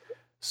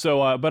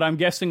 So, but I'm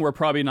guessing we're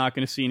probably not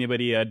going to see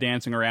anybody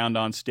dancing around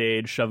on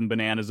stage, shoving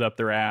bananas up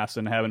their ass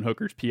and having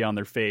hookers pee on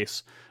their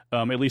face,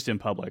 at least in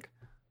public.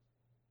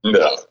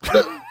 No.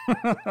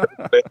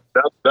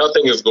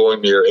 Nothing is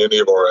going near any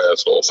of our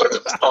assholes. I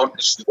can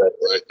promise you that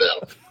right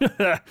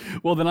now.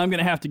 Well, then I'm going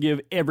to have to give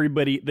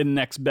everybody the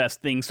next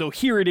best thing. So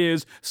here it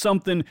is,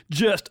 something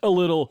just a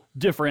little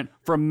different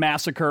from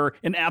Massacre,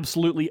 an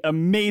absolutely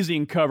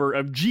amazing cover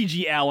of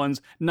G.G.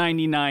 Allin's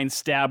 99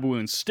 Stab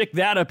Wounds. Stick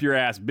that up your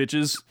ass,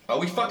 bitches. Are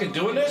we fucking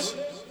doing this?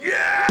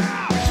 Yeah!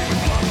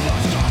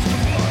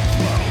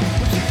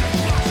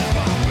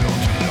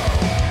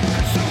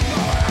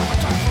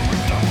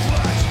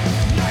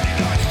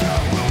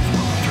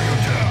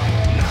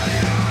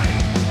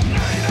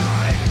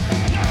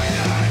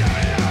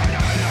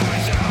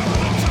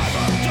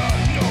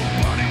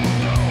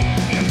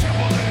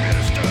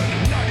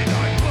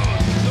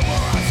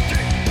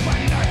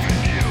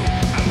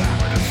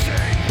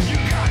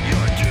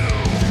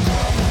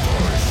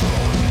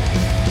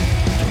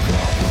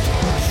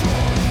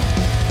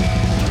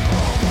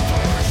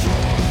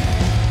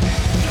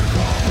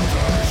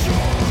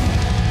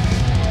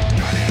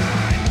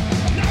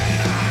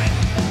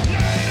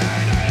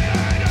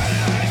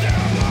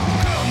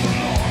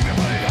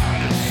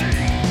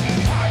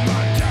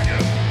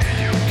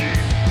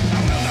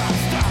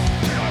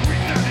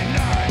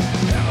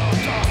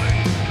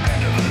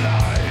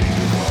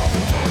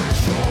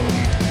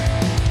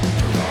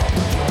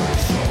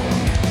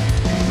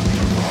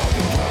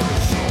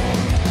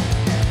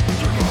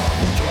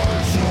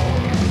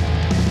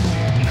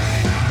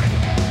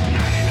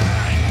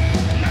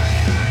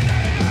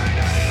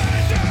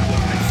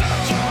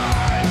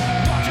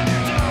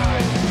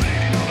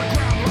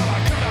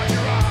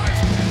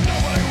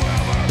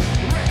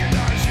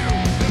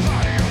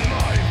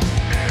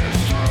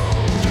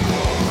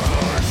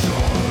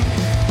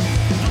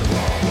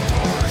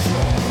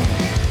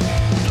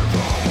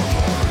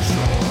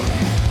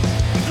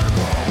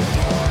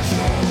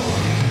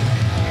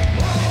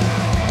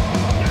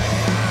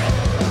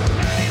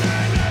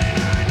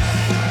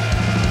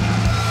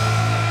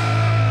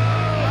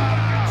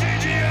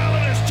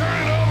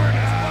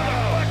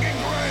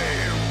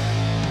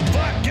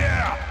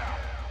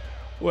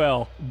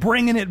 Well,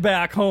 bringing it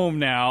back home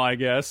now, I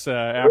guess,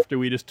 after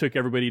we just took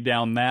everybody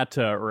down that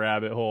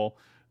rabbit hole.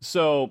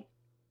 So,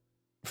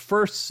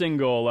 first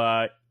single,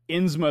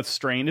 Innsmouth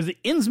Strain. Is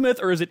it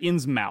Innsmouth or is it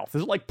Innsmouth?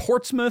 Is it like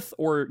Portsmouth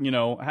or,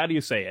 how do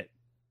you say it?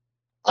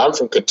 I'm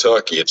from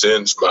Kentucky. It's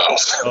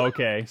Innsmouth.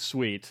 Okay,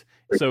 sweet.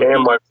 So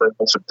might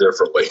pronounce it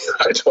differently.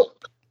 I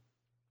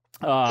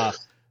don't.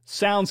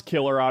 Sounds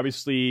killer,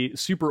 obviously,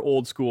 super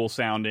old school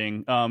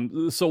sounding.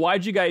 So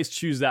why'd you guys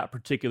choose that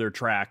particular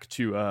track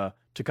to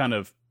kind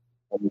of...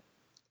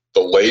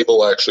 The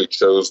label actually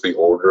chose the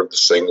order of the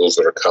singles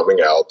that are coming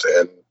out,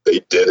 and they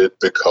did it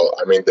because,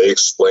 they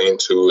explained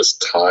to us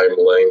time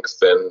length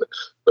and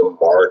the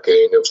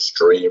marketing of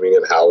streaming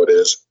and how it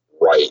is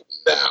right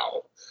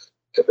now.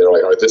 And they're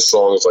like, all right, this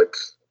song is like,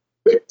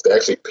 they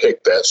actually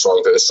picked that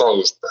song. That song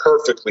was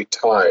perfectly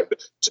timed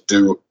to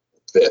do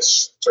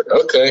this. It's like,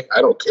 okay,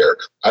 I don't care.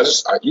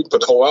 You can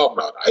put the whole album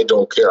out. I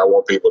don't care. I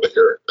want people to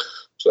hear it.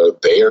 So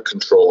they are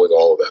controlling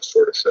all of that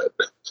sort of shit.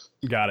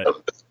 Got it.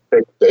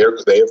 They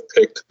have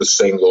picked the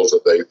singles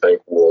that they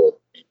think will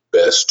be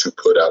best to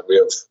put out. We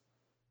have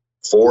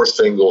 4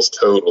 singles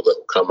total that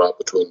will come out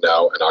between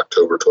now and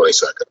October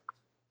 22nd.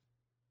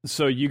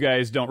 So you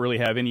guys don't really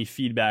have any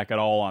feedback at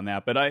all on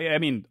that, but I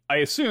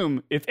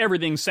assume if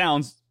everything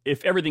sounds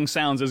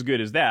as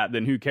good as that,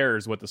 then who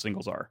cares what the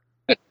singles are?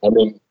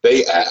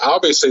 They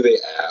obviously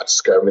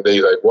ask. They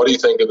like, what do you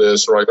think of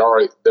this? We're like, all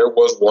right, there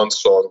was one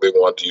song they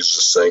wanted to use as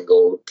a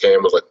single.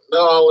 Cam was like,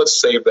 no,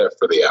 let's save that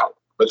for the album.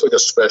 It's like a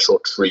special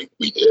treat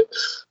we did.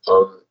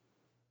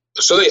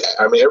 So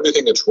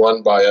everything is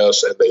run by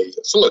us, and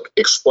look,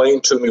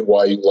 explain to me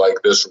why you like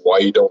this, why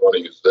you don't want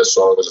to use this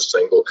song as a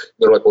single. And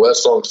they're like, well, that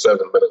song's 7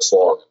 minutes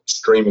long.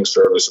 Streaming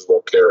services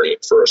won't carry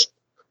it for an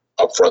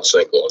upfront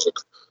single. I was like,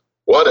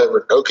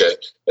 whatever, okay.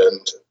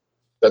 And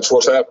that's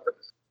what's happening.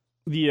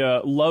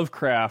 The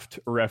Lovecraft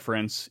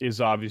reference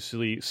is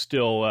obviously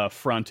still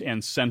front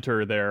and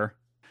center there.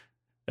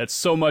 That's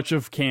so much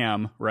of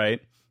Cam,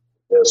 right?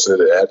 Yes,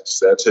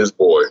 that's his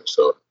boy.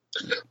 So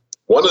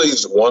one of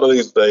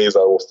these days I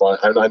will find,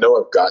 and I know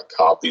I've got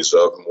copies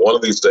of them. One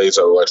of these days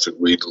I will actually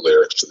read the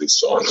lyrics to these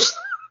songs.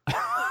 I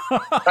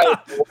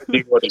have no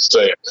idea what he's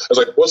saying. I was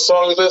like, what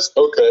song is this?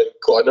 Okay,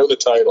 cool. I know the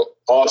title.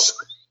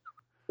 Awesome.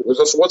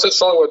 What's that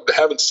song with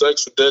having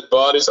sex with dead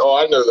bodies? Oh,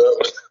 I know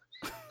that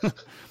one.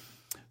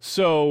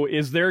 So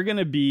is there going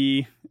to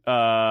be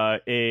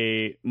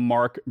a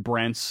Mark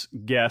Brent's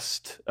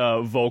guest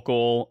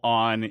vocal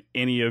on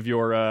any of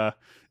your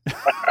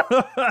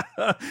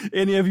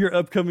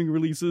upcoming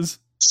releases?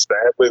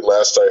 Sadly,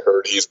 last I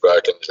heard, he's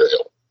back in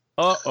jail.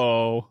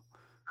 Uh-oh.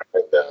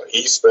 And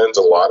he spends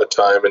a lot of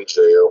time in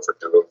jail for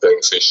doing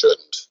things he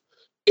shouldn't.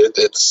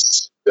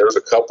 There's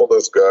a couple of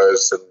those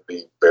guys in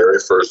the very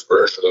first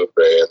version of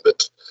the band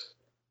that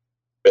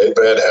made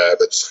bad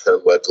habits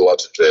and led to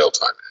lots of jail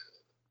time.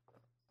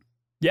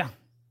 Yeah.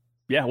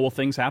 Well,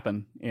 things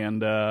happen,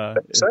 and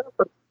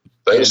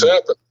Things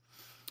happen.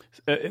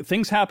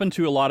 Things happen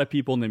to a lot of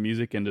people in the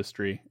music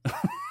industry.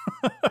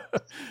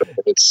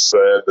 It's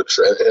sad, but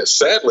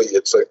sadly,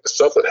 it's like the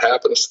stuff that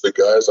happens to the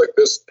guys like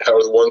this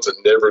are the ones that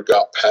never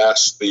got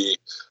past the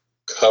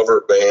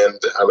cover band.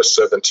 I'm a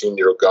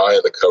 17-year-old guy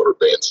in the cover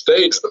band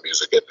stage of the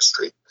music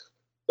industry.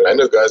 And I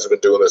know guys have been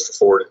doing this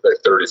for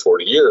 30,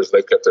 40 years, and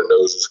they've kept their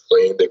noses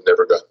clean. They've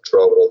never gotten in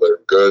trouble. They're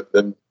good.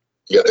 Then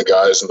you got the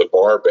guys in the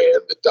bar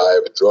band that die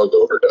of a drug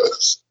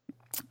overdose.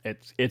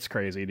 It's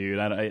crazy, dude.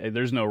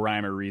 There's no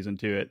rhyme or reason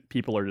to it.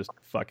 People are just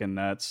fucking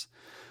nuts.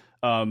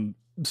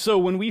 So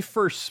when we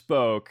first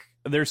spoke,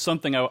 there's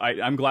something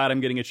I'm glad I'm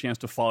getting a chance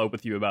to follow up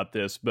with you about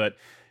this, but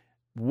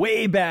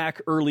way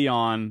back early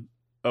on,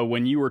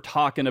 when you were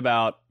talking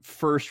about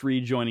first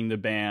rejoining the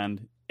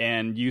band,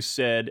 and you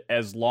said,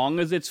 as long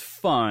as it's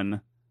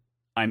fun,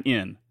 I'm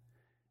in.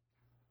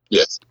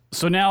 Yes.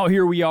 So now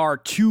here we are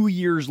 2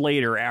 years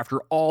later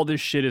after all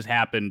this shit has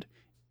happened.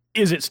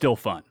 Is it still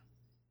fun?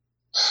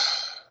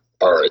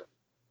 All right.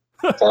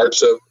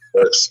 Parts of it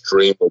are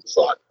extremely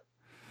fun.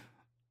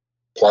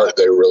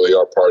 They really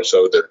are parts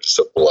of it. They're just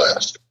a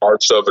blast.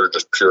 Parts of it are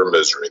just pure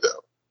misery,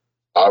 though.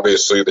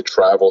 Obviously, the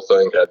travel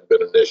thing hadn't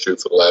been an issue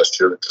for the last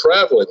year.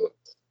 Traveling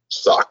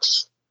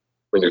sucks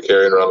when you're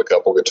carrying around a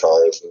couple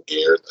guitars and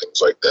gear and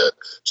things like that,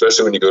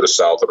 especially when you go to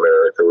South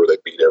America where they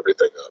beat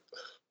everything up.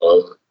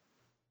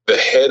 The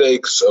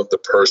headaches of the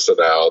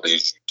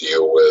personalities you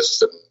deal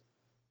with, and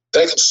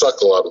that can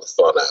suck a lot of the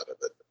fun out of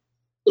it.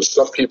 But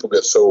some people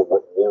get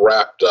so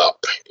wrapped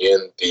up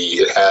in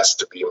it has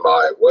to be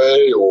my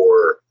way,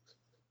 or,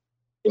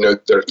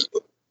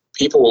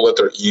 people will let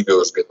their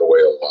egos get in the way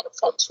of a lot of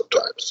fun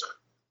sometimes.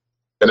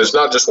 And it's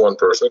not just one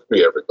person, it can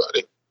be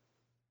everybody.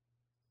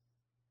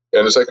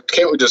 And it's like,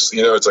 can't we just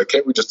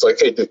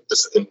hey, dude,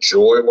 just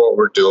enjoy what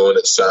we're doing?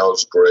 It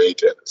sounds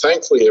great. And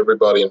thankfully,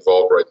 everybody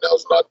involved right now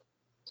is not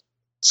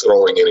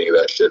throwing any of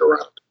that shit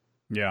around.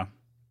 Yeah.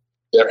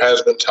 There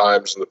has been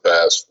times in the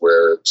past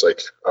where it's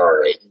like, all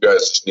right, you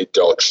guys just need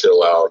to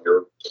chill out.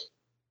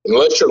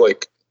 Unless you're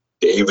like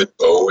David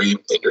Bowie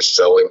and you're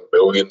selling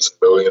millions and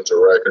millions of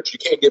records, you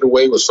can't get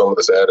away with some of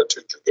this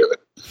attitude you're giving.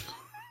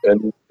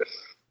 And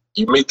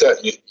you meet that.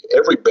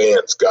 Every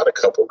band's got a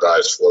couple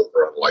guys floating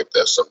around like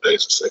that some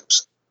days, it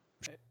seems.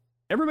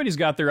 Everybody's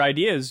got their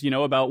ideas,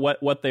 about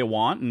what they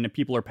want, and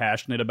people are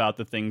passionate about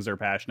the things they're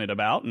passionate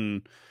about,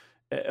 and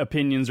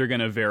opinions are going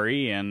to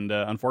vary. And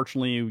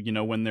unfortunately,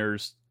 when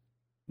there's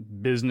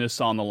business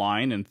on the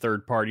line and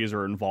third parties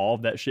are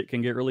involved, that shit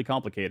can get really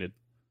complicated.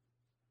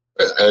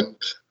 And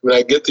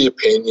I get the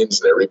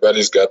opinions, and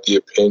everybody's got the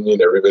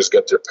opinion, everybody's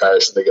got their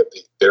passion, they got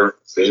their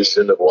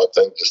vision of what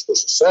things are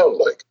supposed to sound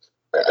like.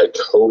 I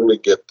totally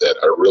get that.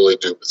 I really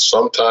do. But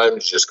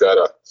sometimes you just got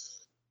to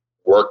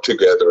work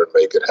together and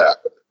make it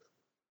happen.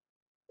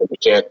 And you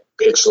can't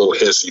pitch little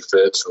hissy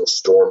fits and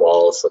storm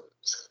off and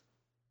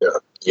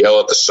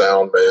yell at the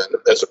sound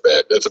man. That's a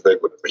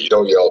big one for me. You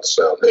don't yell at the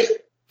sound man.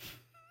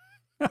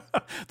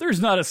 There's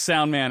not a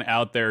sound man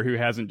out there who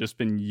hasn't just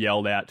been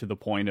yelled at to the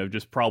point of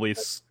just probably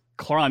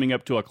climbing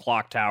up to a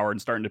clock tower and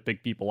starting to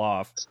pick people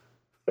off.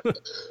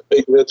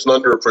 It's an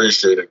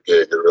underappreciated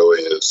gig. It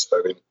really is.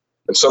 I mean,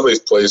 in some of these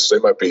places, they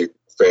might be a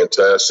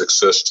fantastic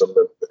system.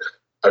 And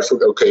I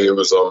forgot, it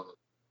was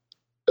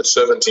at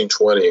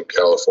 1720 in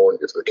California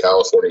for the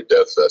California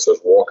Death Fest. I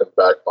was walking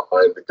back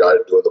behind the guy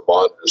doing the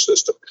monitor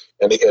system,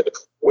 and he had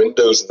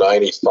Windows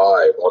 95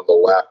 on the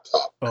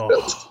laptop. Oh.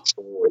 That was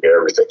controlling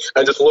everything.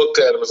 I just looked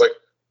at him and was like,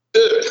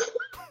 dude.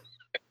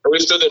 And we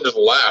stood there and just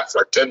laughed for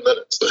like 10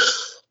 minutes.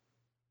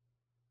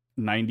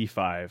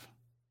 95.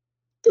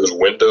 It was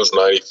Windows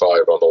 95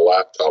 on the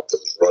laptop that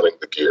was running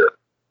the gear.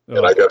 Oh.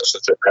 And I got to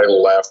sit there. I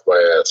laughed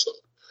my ass off.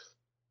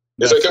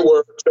 He's like, it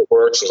works. I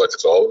was like,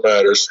 it's all that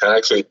matters.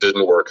 Actually, it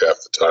didn't work half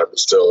the time, but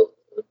still,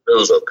 it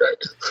was okay.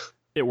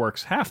 It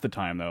works half the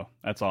time, though.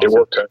 That's awesome. It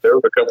worked. There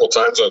were a couple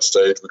times on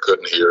stage we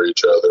couldn't hear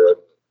each other, and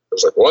I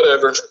was like,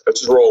 whatever, let's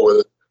just roll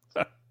with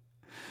it.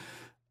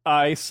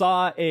 I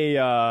saw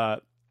a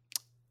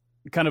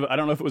kind of, I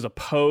don't know if it was a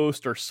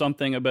post or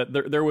something, but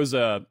there was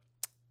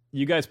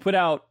you guys put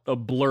out a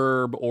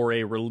blurb or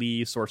a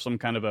release or some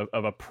kind of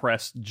a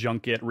press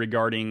junket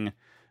regarding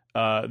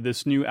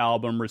this new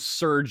album,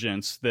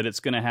 Resurgence, that it's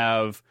going to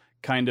have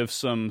kind of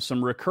some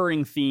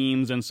recurring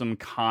themes and some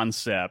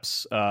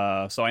concepts.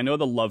 So I know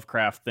the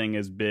Lovecraft thing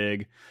is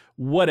big.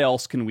 What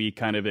else can we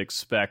kind of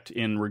expect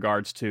in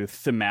regards to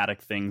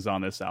thematic things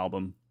on this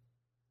album?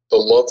 The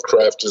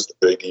Lovecraft is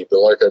the biggie, but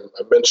like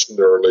I mentioned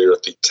earlier,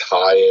 the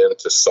tie-in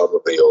to some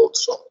of the old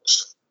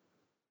songs.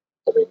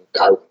 I mean,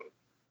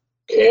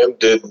 Cam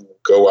did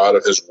go out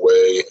of his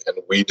way, and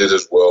we did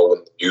as well when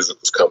the music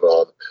was coming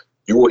on.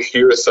 You will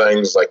hear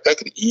things like that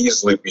could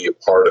easily be a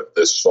part of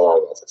this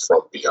song off of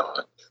From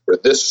Beyond, where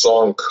this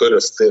song could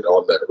have fit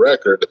on that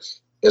record.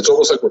 It's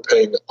almost like we're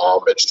paying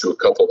homage to a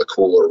couple of the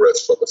cooler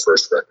riffs on the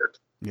first record.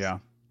 Yeah.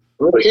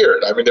 We'll hear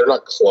it. I mean, they're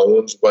not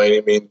clones by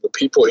any means, but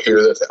people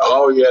hear that.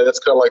 Oh, yeah, that's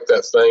kind of like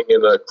that thing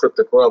in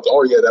Cryptic Realms.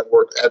 Oh, yeah, that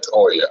worked.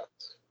 Yeah.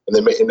 And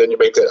then you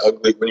make that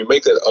ugly. When you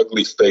make that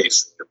ugly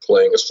face, when you're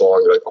playing a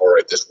song. You're like, all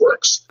right, this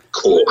works.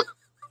 Cool.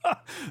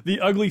 The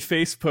ugly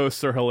face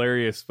posts are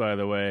hilarious, by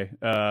the way,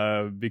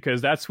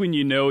 because that's when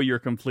you know you're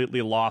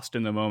completely lost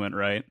in the moment,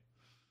 right?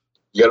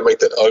 You got to make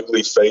that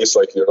ugly face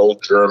like you're an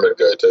old German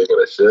guy taking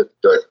a shit.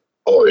 You're like,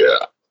 oh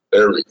yeah,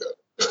 there we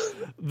go.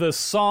 The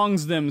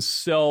songs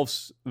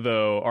themselves,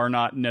 though, are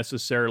not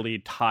necessarily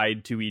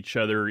tied to each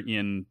other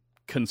in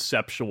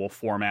conceptual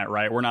format,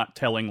 right? We're not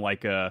telling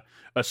like a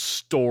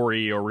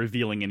story or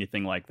revealing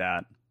anything like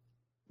that.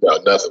 No,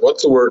 nothing.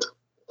 What's the word?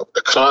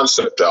 A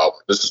concept album.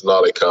 This is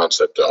not a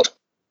concept album.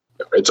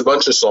 It's a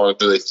bunch of songs.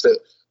 Do they fit?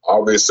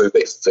 Obviously,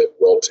 they fit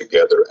well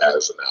together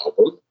as an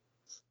album.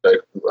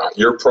 Like,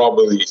 you're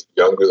probably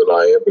younger than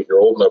I am, but you're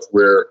old enough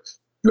where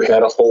you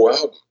had a whole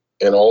album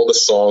and all the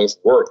songs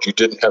worked. You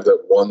didn't have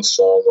that one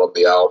song on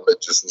the album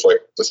that just was like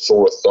the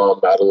sore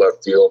thumb out of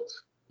left field.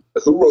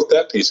 Who wrote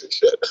that piece of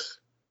shit?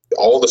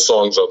 All the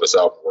songs on this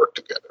album work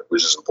together,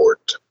 which is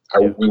important.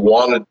 We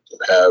wanted to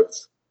have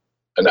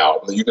an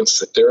album that you can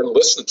sit there and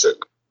listen to.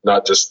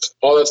 Not just,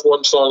 oh, that's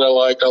one song I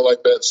like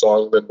that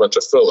song, then a bunch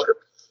of filler.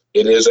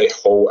 It is a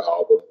whole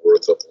album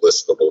worth of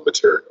listenable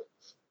material.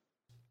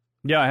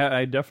 Yeah,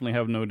 I definitely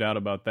have no doubt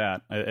about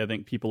that. I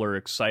think people are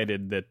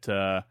excited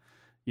that,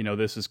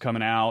 this is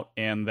coming out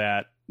and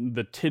that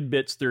the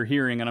tidbits they're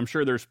hearing, and I'm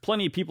sure there's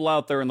plenty of people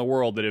out there in the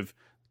world that have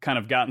kind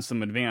of gotten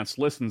some advanced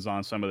listens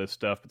on some of this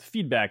stuff, but the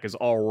feedback is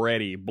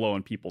already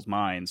blowing people's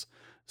minds.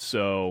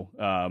 So,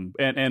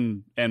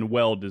 and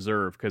well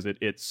deserved, because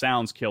it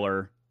sounds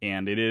killer,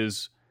 and it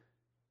is,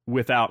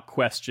 without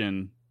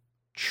question,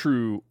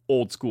 true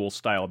old school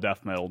style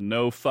death metal.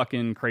 No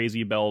fucking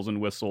crazy bells and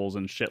whistles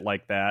and shit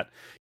like that.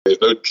 There's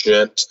no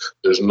gent.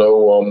 There's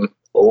no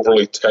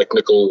overly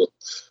technical.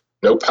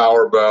 No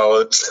power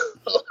ballads.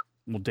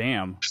 Well,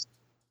 damn.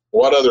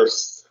 What other?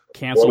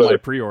 Cancel my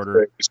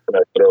pre-order. Can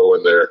I throw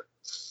in there?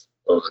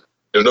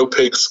 There's no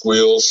pig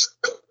squeals.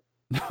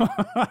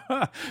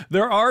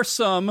 There are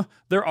some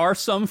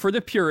for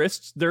the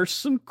purists. There's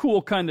some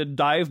cool kind of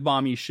dive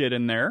bomby shit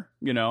in there,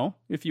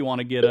 if you want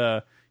to get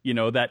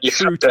that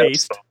true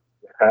taste.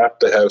 You have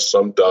to have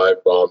some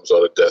dive bombs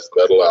on a death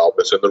metal album.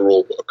 It's in the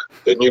rule book.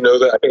 Didn't you know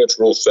that? I think it's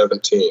rule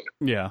 17.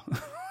 Yeah.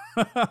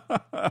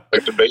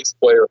 Like the bass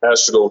player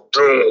has to go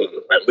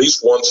at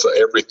least once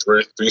every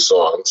three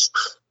songs.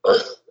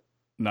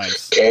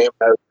 Nice. Cam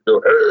has to go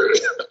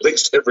at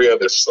least every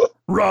other song.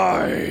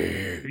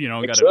 Right. You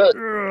know, Exactly.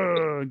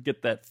 gotta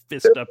get that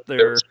fist up there.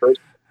 There's persons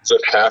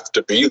that have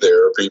to be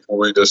there. People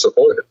will be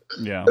disappointed.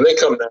 Yeah. And they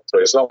come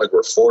naturally. It's not like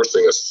we're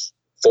forcing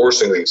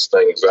these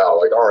things out.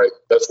 Like, all right,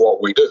 that's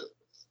what we do.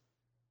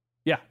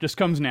 Yeah, just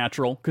comes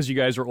natural because you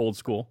guys are old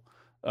school.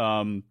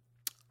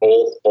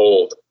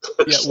 Old.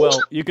 Yeah,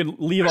 well, you can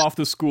leave off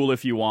the school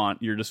if you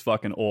want. You're just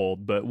fucking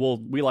old. But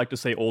we like to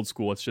say old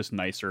school. It's just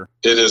nicer.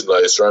 It is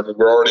nicer. I mean,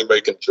 we're already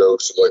making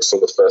jokes at like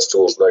some of the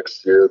festivals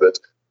next year that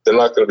they're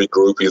not going to be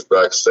groupies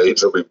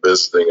backstage. They'll be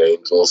visiting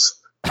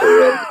angels.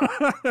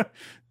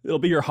 It'll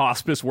be your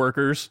hospice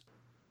workers.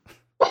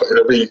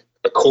 It'll be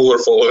a cooler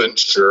full of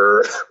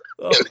Ensure.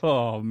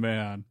 Oh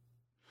man,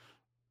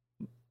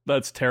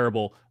 that's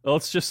terrible.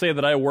 Let's just say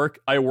that I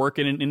work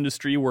in an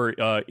industry where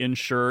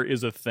Ensure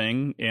is a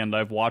thing, and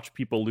I've watched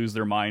people lose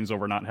their minds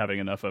over not having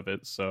enough of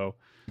it. So,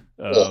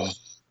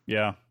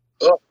 yeah.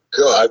 Oh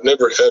God, I've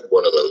never had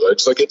one of those.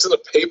 It's like it's in a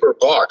paper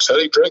box. How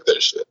do you drink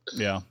that shit?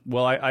 Yeah.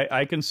 Well,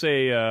 I can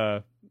say,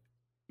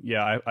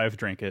 yeah, I've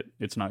drank it.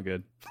 It's not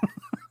good.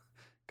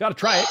 Gotta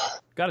try it.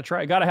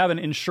 Gotta have an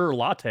Ensure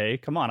latte.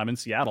 Come on, I'm in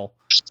Seattle.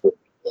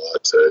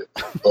 Latte.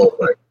 Oh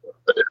my God.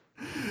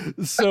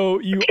 So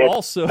you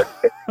also,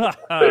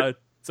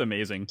 it's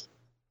amazing.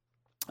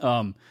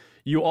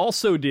 You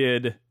also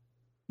did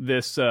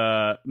this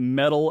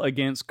Metal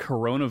Against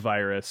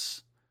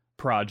Coronavirus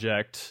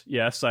project.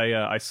 Yes,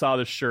 I saw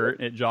the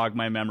shirt. It jogged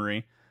my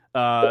memory.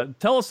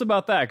 Tell us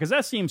about that, because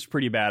that seems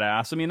pretty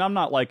badass. I mean, I'm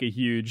not like a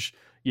huge,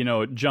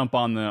 jump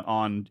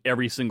on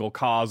every single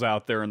cause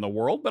out there in the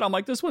world, but I'm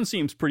like, this one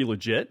seems pretty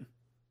legit.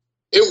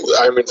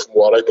 I mean, from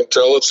what I can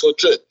tell, it's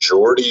legit.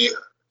 Jordy,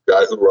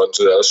 guy who runs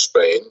it out of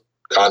Spain,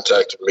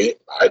 contacted me.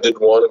 I did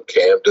one, and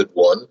Cam did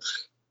one.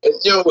 And,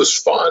 it was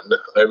fun.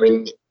 I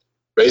mean,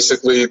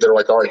 basically, they're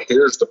like, all right,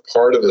 here's the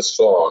part of the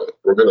song.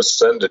 We're going to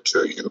send it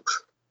to you.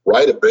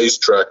 Write a bass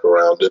track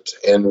around it,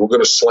 and we're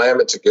going to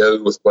slam it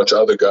together with a bunch of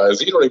other guys.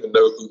 You don't even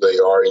know who they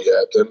are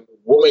yet, and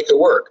we'll make it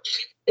work.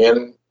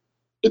 And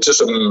it's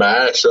just a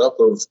mashup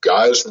of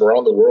guys from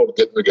around the world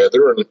getting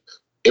together, and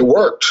it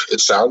worked. It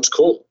sounds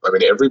cool. I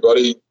mean,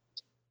 everybody,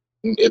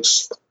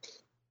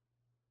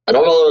 I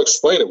don't know how to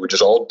explain it. We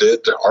just all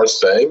did our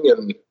thing,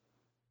 and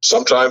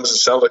sometimes it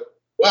sounds like,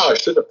 wow, I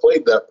shouldn't have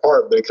played that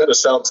part, but it kind of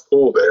sounds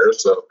cool there.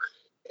 So,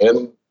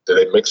 and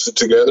they mixed it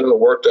together, and it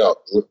worked out.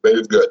 They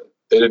did good.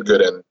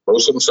 And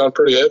most of them sound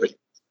pretty heavy.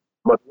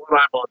 But one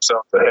I'm on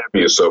sounds the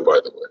heaviest, though, by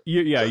the way.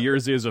 Yeah,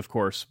 yours is, of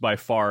course, by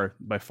far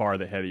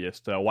the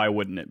heaviest. Why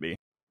wouldn't it be?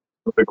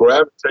 The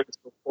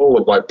gravitational pull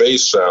of my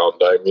bass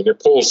sound, I mean, it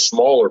pulls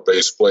smaller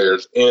bass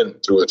players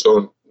into its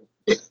own.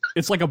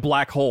 It's like a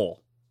black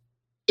hole.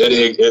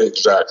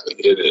 Exactly,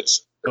 it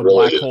is. A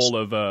black hole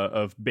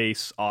of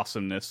bass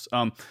awesomeness.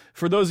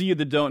 For those of you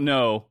that don't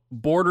know,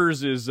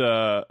 Borders is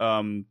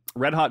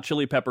Red Hot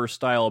Chili Pepper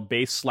style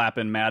bass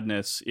slapping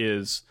madness.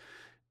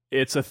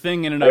 It's a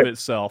thing in and of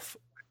itself.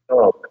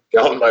 Oh,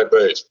 on my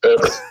bass,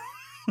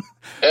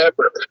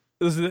 ever.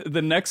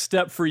 The next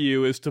step for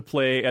you is to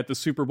play at the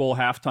Super Bowl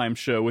halftime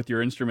show with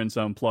your instruments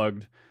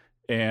unplugged,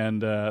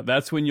 and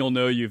that's when you'll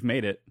know you've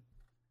made it.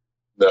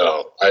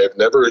 No, I have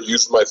never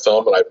used my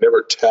thumb, and I've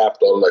never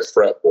tapped on my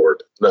fretboard.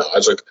 No, I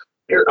was like,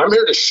 I'm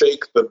here to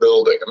shake the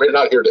building. I'm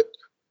not here to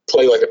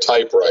play like a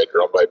typewriter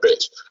on my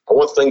bass. I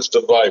want things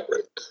to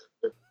vibrate.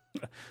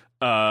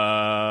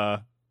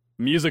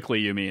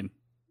 Musically, you mean?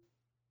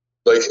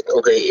 Like,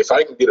 okay, if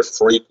I can get a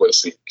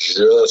frequency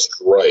just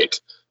right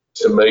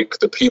to make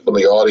the people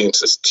in the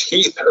audience's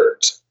teeth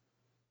hurt,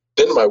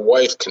 then my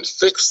wife can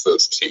fix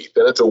those teeth,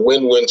 and it's a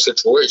win-win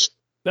situation.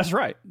 That's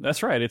right.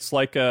 It's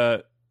like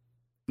a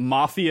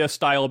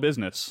mafia-style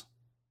business.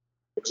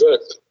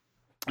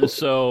 Exactly.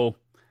 So,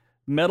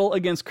 Metal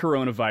Against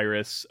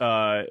Coronavirus.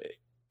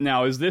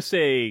 Now, is this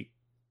did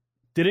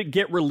it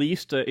get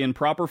released in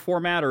proper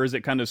format, or is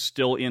it kind of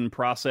still in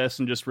process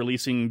and just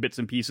releasing bits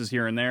and pieces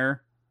here and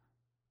there?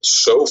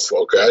 So,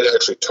 okay, I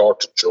actually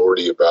talked to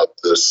Jordy about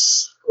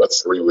this about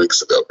 3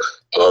 weeks ago.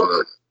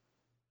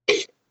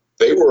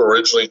 They were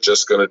originally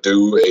just going to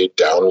do a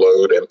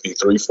download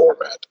MP3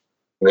 format.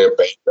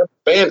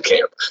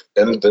 Bandcamp.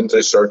 And then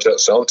they started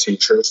selling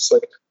t-shirts. It's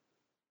like,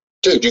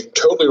 dude, you can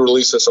totally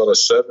release this on a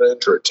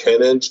 7-inch or a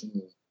 10-inch.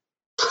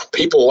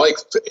 People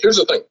here's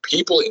the thing,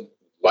 people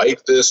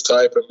like this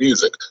type of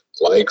music,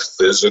 like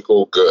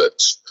physical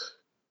goods.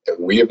 And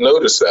we have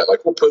noticed that.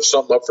 Like, we'll put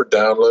something up for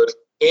download,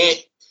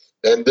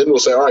 and then we'll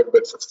say, all right,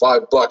 but for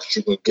 $5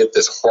 you can get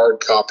this hard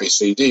copy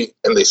CD,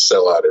 and they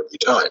sell out every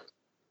time.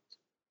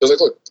 It's like,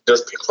 look,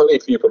 there's plenty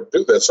of people to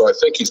do that, so I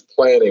think he's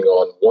planning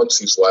on, once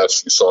these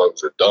last few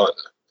songs are done,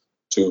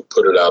 to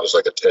put it out as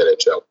like a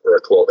 10-inch LP or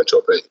a 12-inch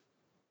LP.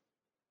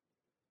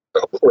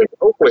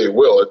 Hopefully it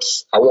will.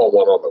 I want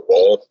one on the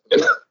wall.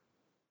 And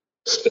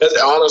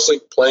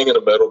honestly, playing in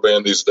a metal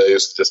band these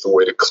days is just a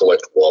way to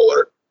collect wall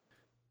art.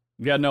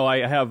 Yeah, no, I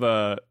have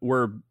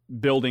we're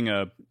building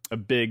a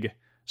big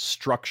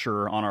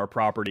structure on our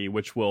property,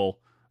 which will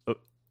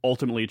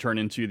ultimately turn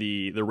into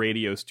the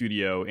radio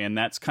studio. And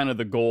that's kind of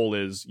the goal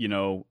is,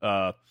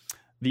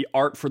 the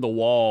art for the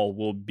wall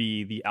will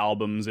be the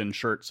albums and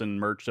shirts and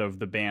merch of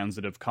the bands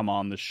that have come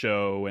on the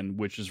show, and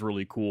which is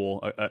really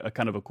cool, a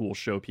kind of a cool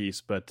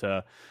showpiece. But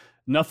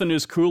nothing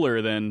is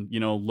cooler than,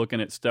 looking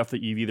at stuff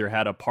that you've either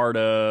had a part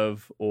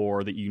of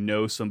or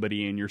that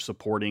somebody and you're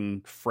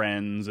supporting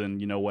friends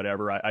and,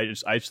 whatever. I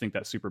just think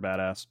that's super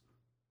badass.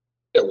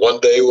 Yeah, one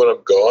day when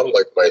I'm gone,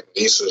 like my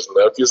nieces and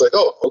nephews, like,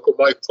 oh, Uncle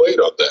Mike played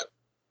on that.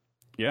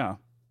 Yeah.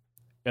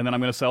 And then I'm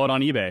going to sell it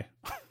on eBay.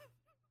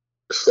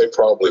 They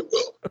probably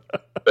will.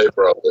 They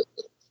probably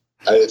will.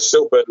 And it's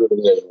still better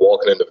than you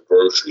walking into the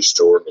grocery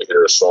store and you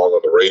hear a song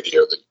on the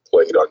radio that you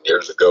played on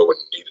years ago when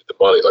you needed the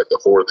money, like the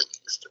whore that you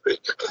used to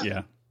be.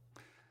 Yeah.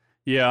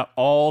 Yeah,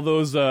 all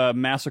those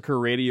Massacre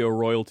Radio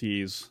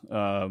royalties,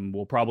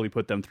 we'll probably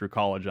put them through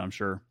college, I'm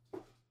sure.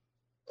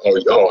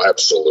 Oh,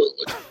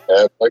 absolutely.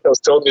 And like I was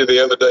telling you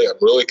the other day, I'm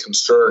really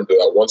concerned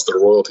that once the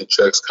royalty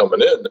check's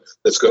coming in,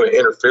 it's going to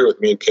interfere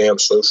with me and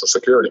Cam's Social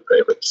Security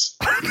payments.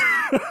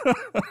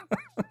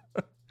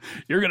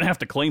 You're going to have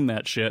to claim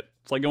that shit.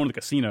 It's like going to the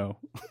casino.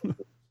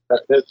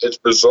 It's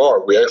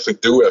bizarre. We actually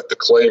do have to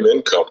claim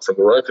income from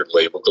the record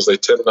label because they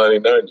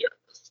 1099 you.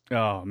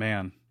 Oh,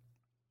 man.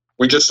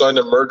 We just signed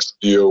a merch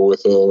deal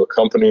with a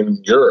company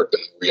in Europe,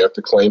 and we have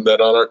to claim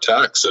that on our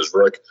taxes.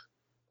 We're like,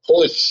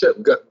 holy shit,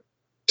 we've got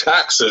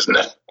taxes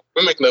now.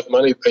 We make enough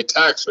money to pay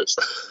taxes.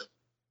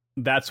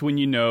 That's when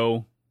you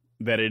know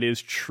that it is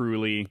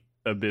truly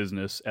a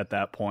business at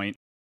that point.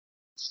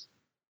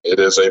 It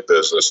is a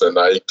business, and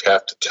I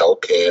have to tell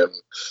Cam,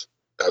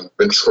 I've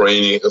been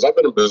training, because I've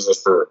been in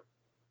business for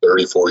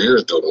 34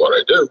 years doing what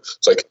I do.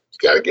 It's like,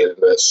 you got to get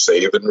into that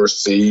saving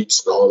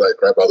receipts and all that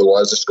crap,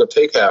 otherwise it's going to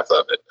take half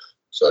of it.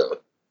 So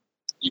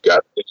you got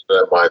to get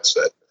into that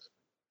mindset.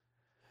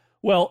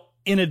 Well,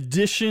 in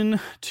addition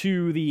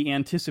to the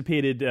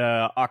anticipated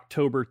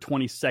October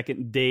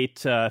 22nd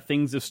date,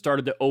 things have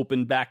started to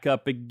open back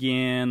up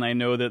again. I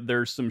know that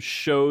there's some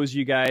shows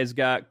you guys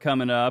got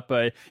coming up.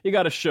 You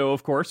got a show,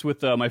 of course,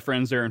 with my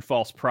friends there in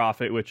False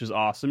Prophet, which is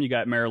awesome. You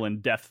got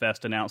Maryland Death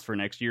Fest announced for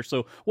next year.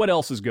 So what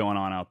else is going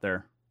on out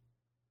there?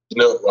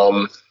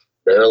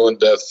 Maryland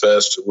Death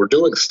Fest, we're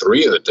doing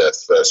 3 of the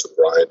Death Fest with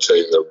Ryan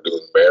Taylor. We're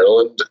doing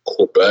Maryland,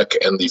 Quebec,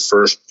 and the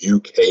first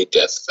UK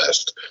Death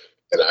Fest.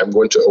 And I'm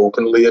going to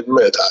openly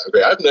admit,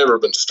 I've never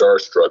been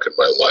starstruck in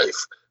my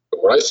life.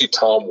 But when I see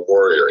Tom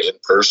Warrior in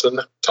person,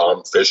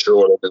 Tom Fisher,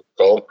 whatever you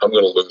call him, I'm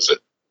going to lose it.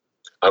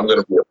 I'm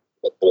going to be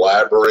a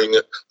blabbering,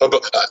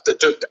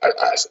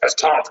 as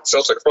Tom from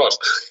Celtic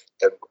Frost.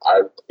 And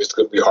it's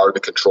going to be hard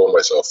to control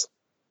myself.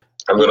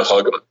 I'm going to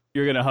hug him.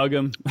 You're going to hug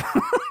him?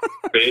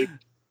 Big.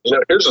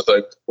 Here's the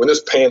thing. When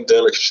this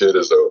pandemic shit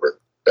is over,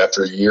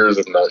 after years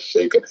of not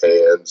shaking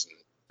hands and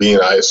being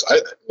nice,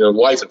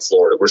 life in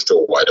Florida, we're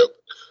still wide open.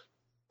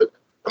 But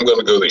I'm going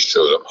to go to these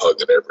shows. I'm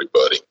hugging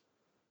everybody.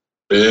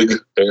 Big,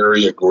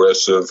 hairy,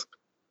 aggressive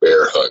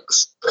bear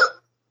hugs.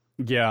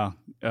 Yeah.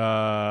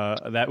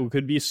 That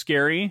could be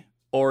scary,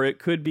 or it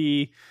could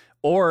be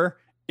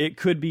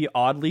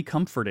oddly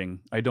comforting.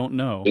 I don't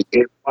know.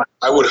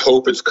 I would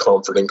hope it's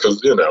comforting because,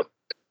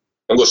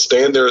 I'm going to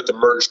stand there at the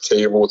merch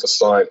table with a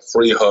sign,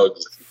 free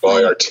hugs if you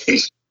buy our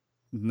t-shirt.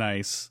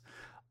 Nice.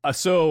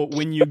 So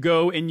when you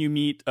go and you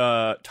meet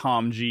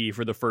Tom G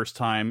for the first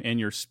time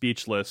and you're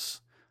speechless,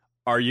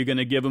 are you going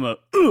to give him a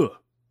ugh?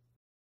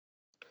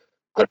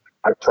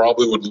 I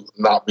probably would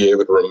not be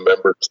able to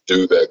remember to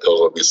do that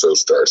because I'll be so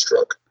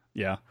starstruck.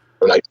 Yeah.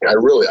 And I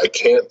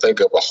can't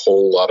think of a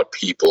whole lot of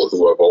people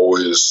who I've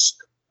always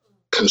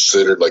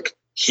considered, like,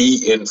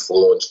 he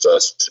influenced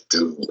us to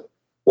do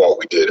what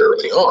we did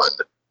early on.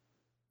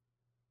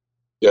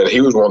 Yeah, and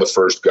he was one of the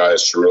first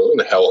guys to really,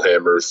 and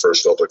Hellhammer's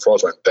first Celtic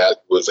Frost, that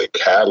was a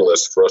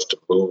catalyst for us to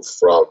move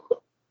from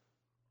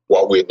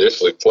what we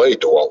initially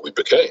played to what we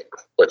became,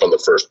 like on the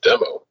first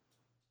demo.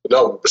 But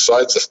no,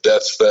 besides the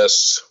Death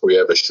Fest, we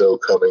have a show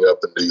coming up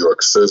in New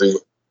York City.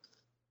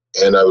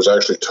 And I was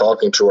actually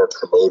talking to our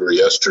promoter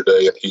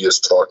yesterday, and he is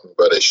talking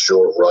about a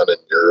short run in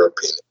Europe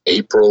in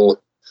April,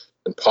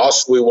 and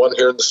possibly one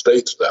here in the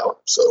States now.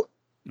 So,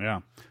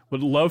 yeah,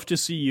 would love to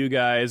see you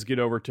guys get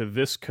over to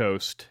this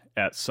coast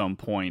at some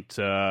point.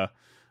 I'd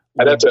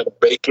have to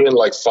bake in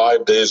like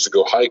 5 days to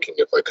go hiking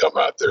if I come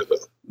out there, though.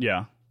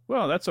 Yeah,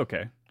 well, that's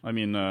okay. I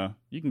mean,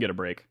 you can get a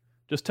break.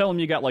 Just tell them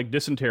you got like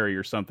dysentery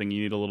or something.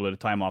 You need a little bit of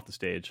time off the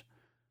stage.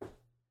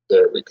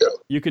 There we go.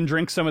 You can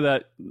drink some of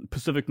that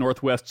Pacific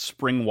Northwest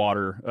spring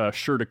water,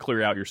 sure to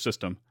clear out your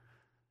system.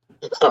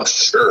 I'm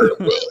sure it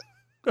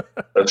will.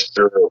 I'm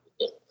sure it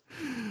will.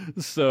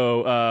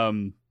 So,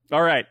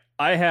 all right.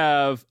 I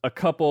have a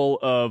couple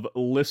of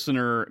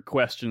listener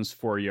questions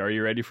for you. Are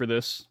you ready for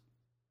this?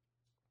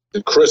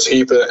 Did Chris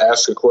Heap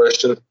ask a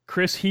question?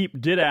 Chris Heap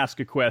did ask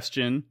a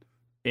question.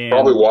 And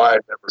probably why I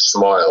never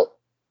smile.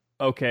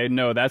 Okay,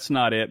 no, that's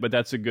not it, but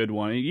that's a good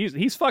one.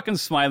 He's fucking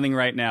smiling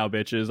right now,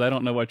 bitches. I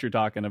don't know what you're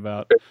talking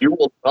about. You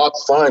will not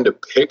find a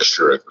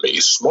picture of me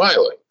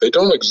smiling. They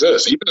don't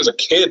exist. Even as a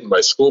kid in my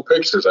school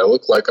pictures, I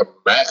look like I'm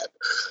mad.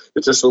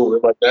 It's just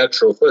my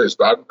natural face.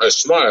 But I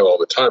smile all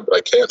the time, but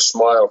I can't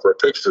smile for a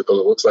picture because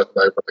it looks like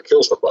I'm about to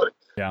kill somebody.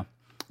 Yeah.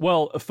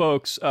 Well,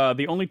 folks,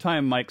 the only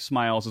time Mike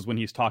smiles is when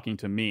he's talking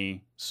to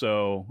me.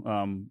 So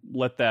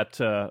let that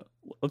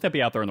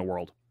be out there in the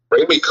world.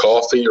 Bring me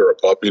coffee or a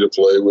puppy to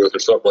play with or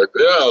something like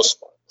that. Yeah, I'll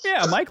smile.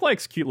 Yeah, Mike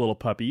likes cute little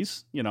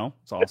puppies. You know,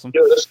 it's awesome.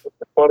 Yeah, that's the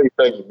funny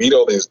thing. You meet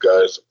all these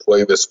guys who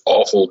play this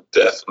awful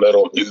death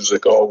metal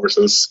music. Oh, we're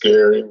so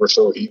scary. We're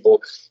so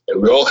evil.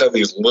 And we all have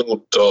these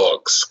little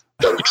dogs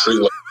that we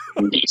treat like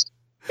babies.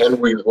 And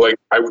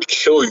I would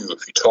kill you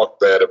if you talk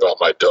bad about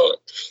my dog.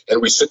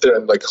 And we sit there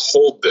and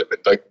hold them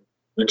and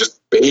we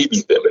just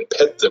baby them and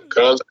pet them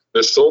constantly.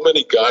 There's so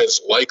many guys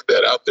like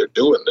that out there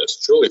doing this.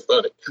 It's really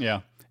funny.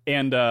 Yeah.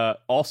 And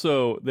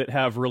also that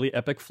have really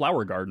epic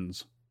flower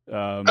gardens.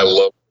 I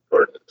love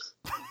gardens.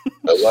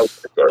 I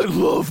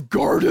love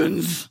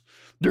gardens.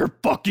 They're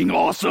fucking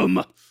awesome.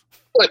 Well,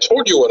 I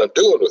told you what I'm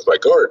doing with my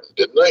garden,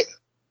 didn't I?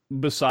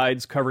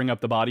 Besides covering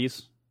up the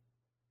bodies?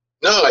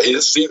 No,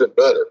 it's even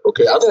better.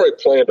 Okay, I've already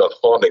planned on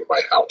haunting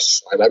my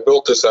house. And I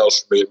built this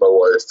house for me and my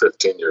wife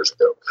 15 years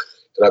ago.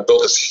 And I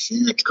built this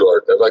huge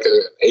garden. I have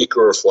an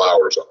acre of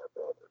flowers on our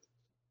property.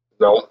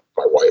 No,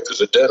 my wife is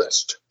a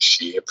dentist.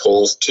 She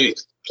pulls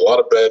teeth. There's a lot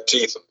of bad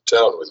teeth in the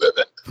town we live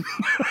in.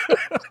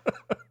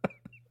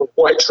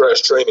 White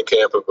trash training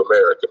camp of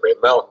America. I mean,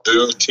 Mountain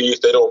Dew teeth,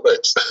 they don't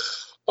mix.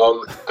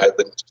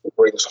 She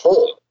brings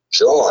home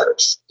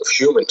jars of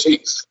human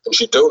teeth, and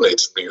she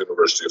donates to the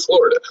University of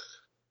Florida.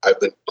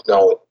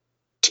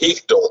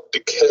 Teeth don't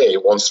decay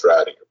once they're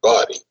out of your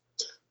body.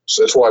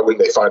 So that's why when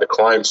they find a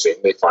crime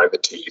scene, they find the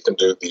teeth and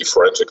do the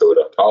forensic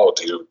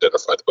odontology to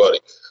identify the body.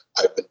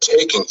 I've been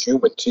taking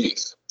human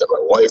teeth that my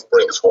wife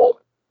brings home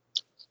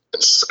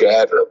and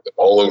scattering them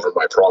all over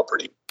my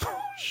property. Oh,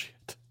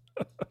 shit.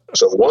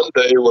 So one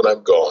day when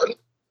I'm gone,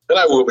 and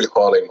I will be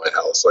haunting my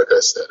house, like I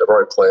said, I've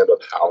already planned on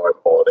how I'm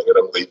haunting it.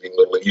 I'm leaving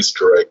little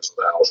Easter eggs in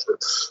the house for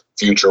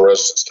future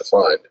residents to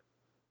find.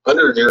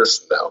 100 years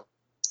from now,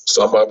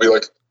 somebody will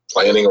be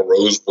planting a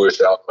rose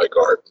bush out in my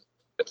garden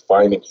and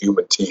finding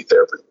human teeth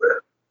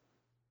everywhere.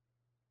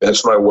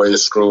 That's my way of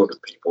screwing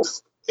with people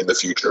in the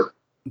future.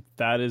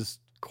 That is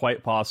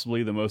quite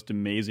possibly the most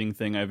amazing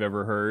thing I've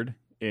ever heard.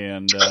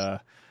 And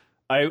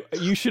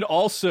you should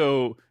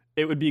also,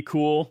 it would be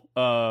cool,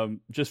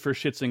 just for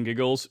shits and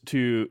giggles,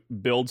 to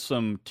build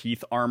some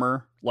teeth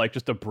armor, like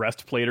just a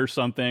breastplate or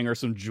something, or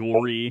some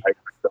jewelry.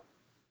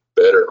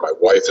 Better. My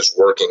wife is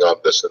working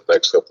on this in the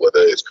next couple of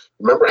days.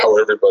 Remember how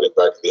everybody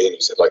back in the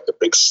 80s had the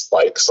big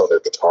spikes on their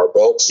guitar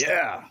belts?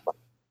 Yeah.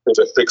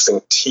 They're fixing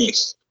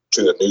teeth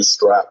to the new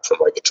strap for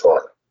my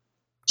guitar.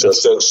 So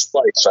instead of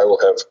spikes, I will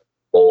have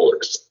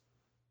molars.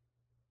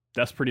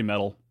 That's pretty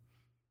metal.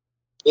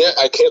 Yeah,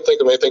 I can't think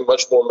of anything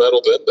much more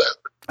metal than that.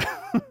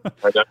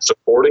 I'm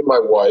supporting my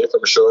wife.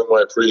 I'm showing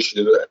my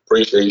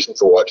appreciation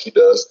for what she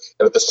does,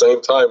 and at the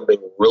same time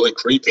being really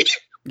creepy.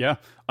 Yeah,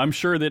 I'm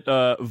sure that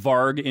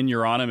Varg in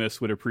Euronymous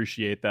would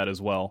appreciate that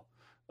as well.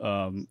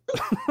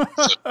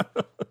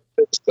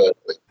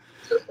 Exactly.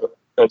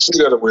 And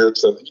she's got a weird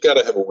sense. You got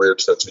to have a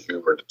weird sense of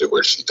humor to do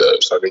what she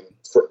does. I mean,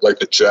 for, like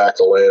the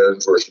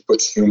jack-o'-lanterns, where she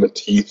puts human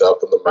teeth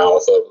up in the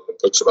mouth of them and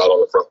puts them out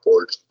on the front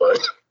porch.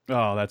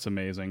 Oh, that's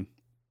amazing.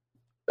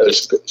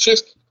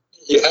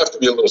 You have to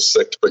be a little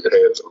sick to put your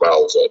hands in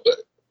mouths all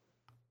day.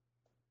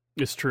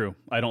 It's true.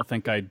 I don't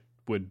think I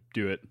would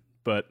do it,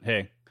 but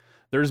hey,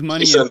 there's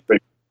money.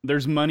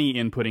 There's money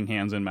in putting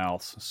hands in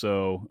mouths,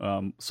 so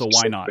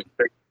why not?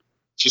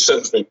 She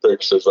sends me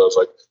pictures. I was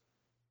like,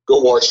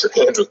 "Go wash your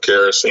hands with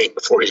kerosene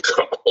before you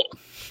come home."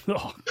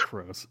 Oh,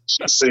 gross.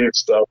 She sees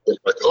stuff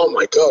like, "Oh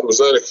my God, was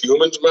that a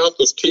human's mouth?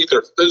 Those teeth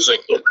are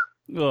fizzing."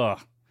 Ugh.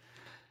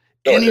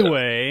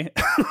 Anyway,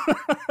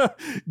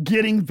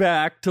 getting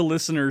back to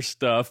listener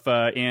stuff,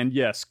 and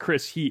yes,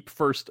 Chris Heap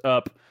first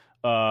up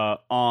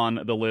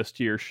on the list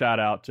here. Shout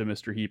out to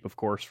Mr. Heap, of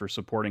course, for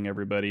supporting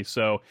everybody.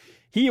 So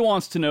he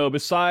wants to know,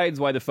 besides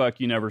why the fuck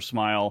you never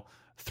smile,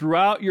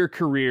 throughout your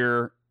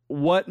career,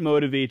 what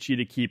motivates you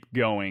to keep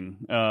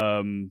going?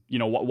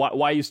 Why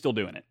are you still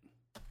doing it?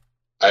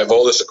 I have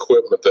all this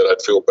equipment that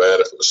I'd feel bad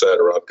if it was sat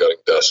around getting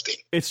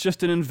dusty. It's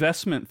just an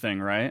investment thing,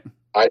 right?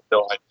 I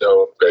know.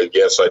 Okay,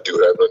 yes, I do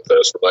have an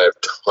investment. I have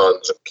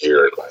tons of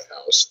gear in my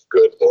house.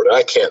 Good Lord.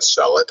 I can't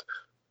sell it.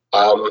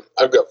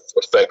 I've got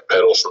effect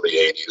pedals from the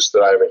 80s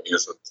that I haven't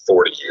used in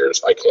 40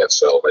 years. I can't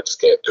sell them. I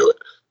just can't do it.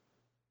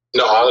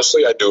 No,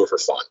 honestly, I do it for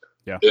fun.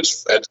 Yeah.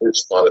 It's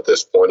fun at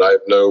this point. I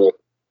have no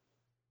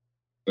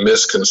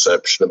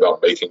misconception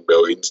about making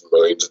millions and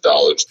millions of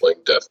dollars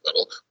playing death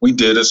metal. We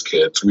did as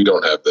kids. We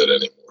don't have that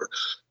anymore.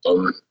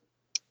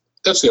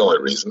 That's the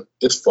only reason.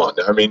 It's fun.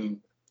 I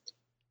mean,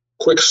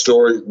 quick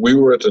story. We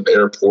were at an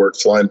airport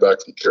flying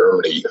back from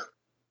Germany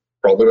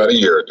probably about a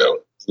year ago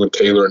when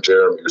Taylor and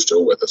Jeremy were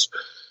still with us.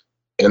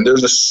 And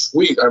there's a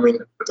suite. I mean,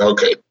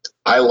 okay,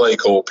 I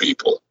like old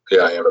people.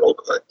 Yeah, I am an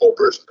old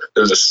person.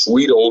 There's a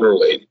sweet older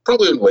lady,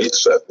 probably in late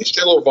 70s. She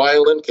had a little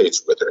violin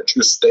case with her, and she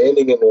was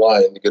standing in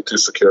line to get to a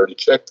security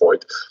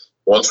checkpoint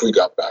once we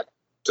got back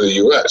to the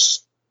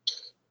U.S.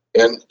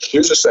 And she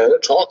was just standing there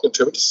talking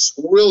to me, this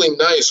really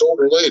nice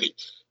older lady.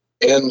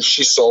 And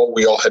she saw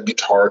we all had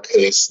guitar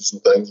cases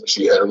and things, and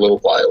she had her little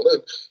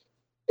violin.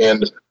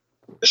 And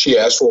she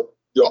asked, well,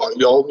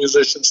 y'all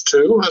musicians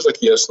too? I was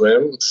like, yes,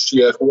 ma'am.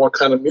 She asked, well, what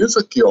kind of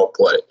music y'all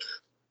play?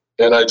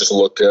 And I just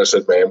looked at her and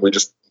said, ma'am, we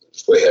just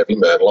play heavy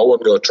metal. I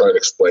wasn't going to try and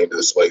explain to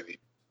this lady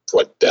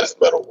what death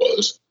metal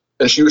was.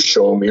 And she was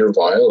showing me her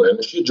violin,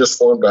 and she had just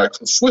flown back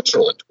from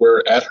Switzerland,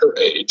 where at her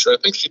age, I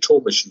think she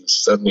told me she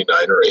was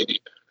 79 or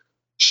 80,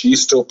 she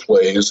still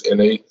plays in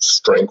a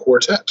string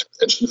quartet,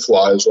 and she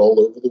flies all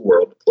over the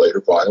world to play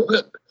her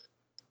violin.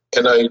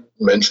 And I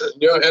mentioned,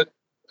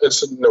 I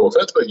said, no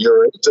offense, but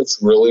your age, that's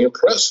really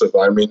impressive.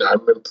 I mean,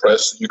 I'm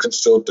impressed that you can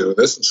still do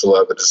this and still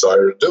have the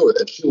desire to do it.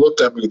 And she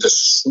looked at me with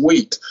this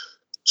sweet,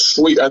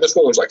 and this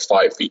woman was like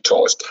 5 feet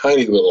tall, this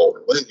tiny little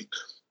older lady.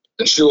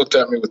 And she looked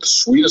at me with the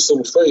sweetest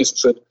little face and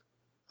said,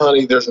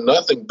 honey, there's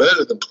nothing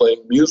better than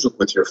playing music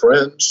with your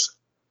friends.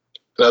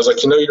 And I was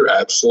like, you're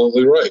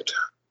absolutely right.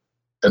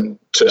 And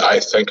I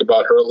think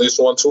about her at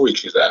least once a week.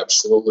 She's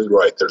absolutely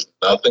right. There's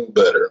nothing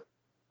better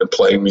than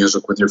playing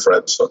music with your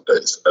friends some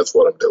days. And that's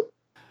what I'm doing.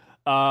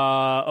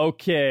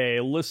 Okay.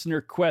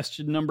 Listener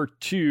question number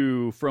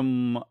 2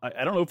 from,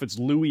 I don't know if it's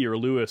Louis or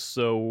Lewis,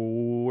 so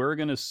we're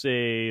going to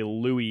say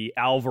Louis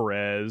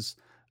Alvarez.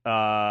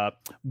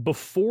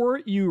 Before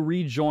you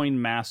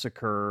rejoined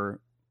Massacre,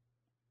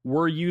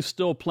 were you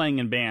still playing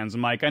in bands?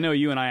 Mike, I know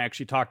you and I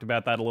actually talked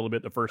about that a little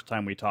bit the first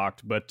time we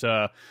talked, but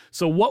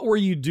so what were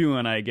you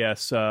doing, I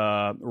guess,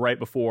 right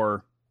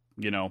before,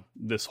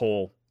 this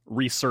whole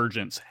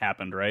resurgence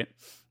happened, right?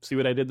 See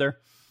what I did there?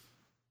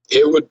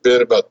 It would have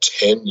been about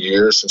 10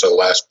 years since I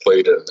last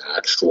played in an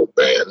actual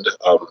band.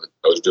 I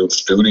was doing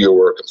studio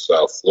work in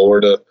South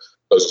Florida.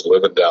 I was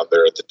living down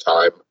there at the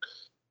time.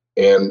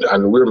 And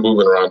we were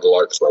moving around a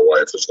lot because my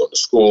wife was going to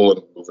school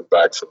and moving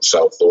back from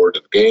South Florida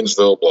to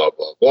Gainesville, blah,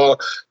 blah, blah.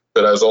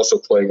 But I was also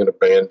playing in a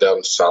band down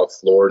in South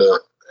Florida.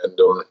 And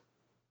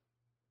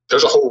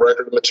there's a whole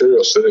record of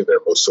material sitting there.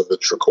 Most of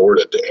it's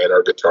recorded. And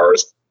our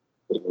guitarist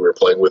we were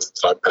playing with at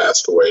the time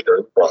passed away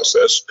during the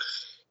process.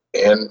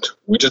 And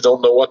we just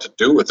don't know what to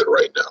do with it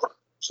right now.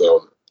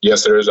 So,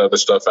 yes, there is other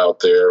stuff out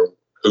there.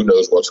 Who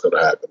knows what's going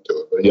to happen to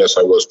it. But, yes,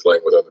 I was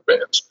playing with other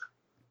bands.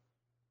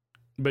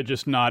 But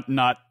just not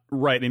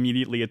right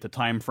immediately at the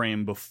time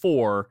frame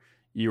before.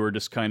 You were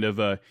just kind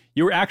of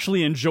you were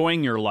actually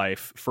enjoying your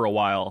life for a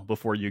while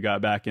before you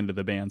got back into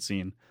the band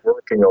scene.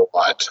 Working a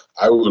lot.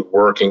 I was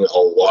working a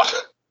lot.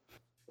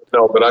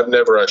 No, but I've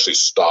never actually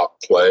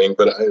stopped playing.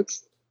 But I'm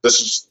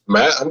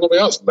going to be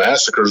honest,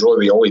 Massacre is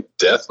really the only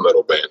death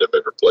metal band I've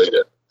ever played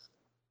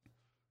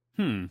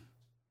in.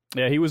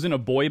 Yeah, he was in a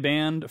boy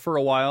band for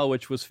a while,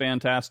 which was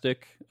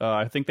fantastic.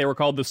 I think they were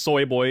called the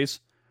Soy Boys.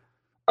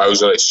 I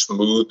was in a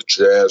smooth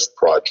jazz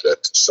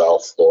project in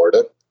South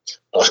Florida.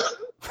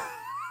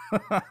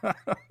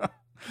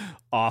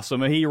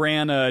 Awesome. He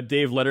ran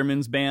Dave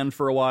Letterman's band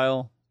for a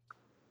while.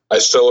 I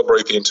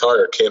celebrate the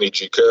entire Kenny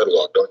G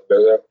catalog. Don't you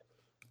know that?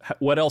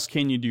 What else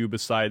can you do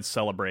besides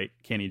celebrate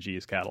Kenny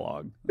G's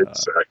catalog?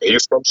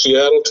 He's from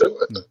Seattle, too.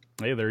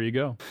 Hey, there you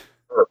go.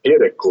 He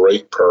had a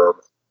great perm.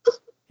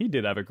 He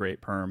did have a great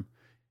perm.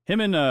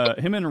 Him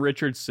and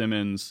Richard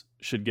Simmons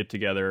should get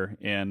together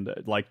and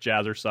like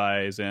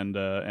jazzercise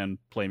and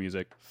play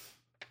music.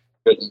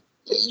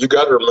 You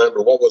got to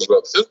remember what was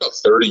about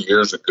 30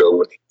 years ago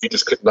when you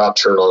just could not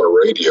turn on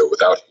a radio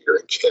without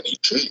hearing Kenny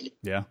G.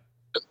 Yeah.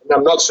 And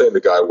I'm not saying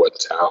the guy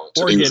wasn't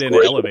talented. Or get in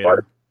an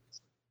elevator.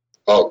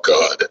 Oh,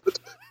 God.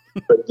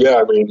 But yeah,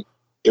 I mean,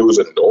 it was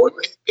annoying.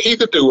 He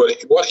could do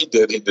what he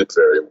did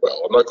very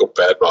well. I'm not going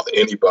to badmouth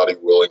anybody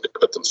willing to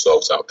put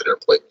themselves out there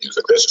and play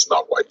music. That's just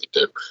not what you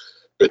do.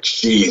 But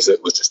geez,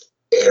 it was just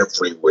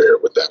everywhere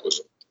when that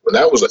was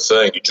a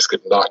thing. You just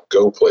could not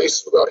go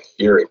places without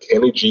hearing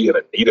Kenny G and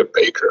Anita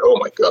Baker. Oh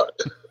my God.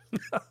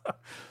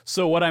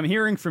 So what I'm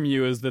hearing from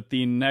you is that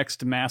the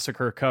next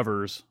Massacre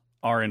covers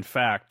are in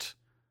fact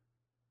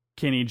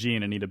Kenny G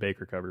and Anita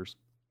Baker covers.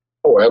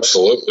 Oh,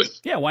 absolutely.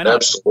 Yeah, why not?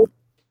 Absolutely.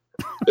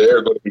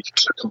 They're going to be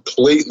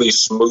completely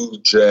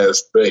smooth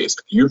jazz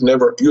based. You have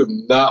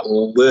not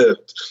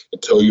lived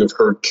until you've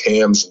heard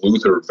Cam's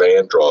Luther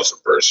Vandross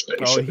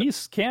impersonation. Oh,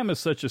 Cam is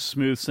such a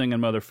smooth singing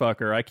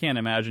motherfucker. I can't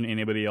imagine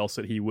anybody else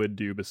that he would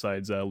do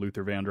besides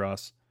Luther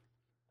Vandross.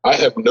 I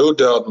have no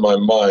doubt in my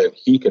mind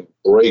he can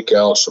break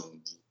out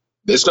some.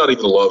 It's not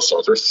even love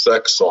songs; they're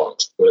sex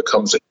songs when it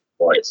comes to his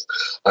wife.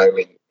 I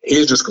mean, he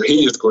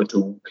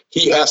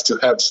has to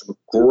have some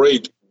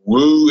great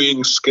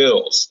wooing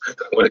skills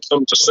when it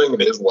comes to singing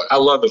to his wife. I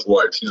love his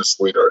wife. She's a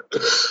sweetheart.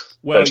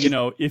 Well,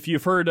 if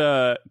you've heard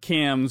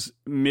Cam's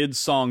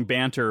mid-song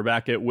banter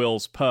back at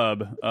Will's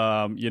Pub,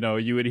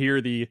 you would hear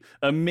the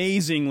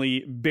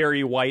amazingly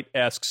Barry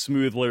White-esque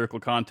smooth lyrical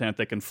content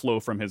that can flow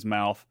from his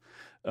mouth.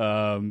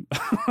 My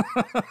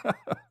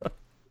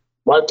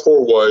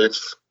poor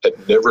wife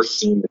had never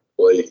seen me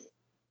play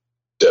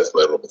death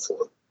metal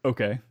before.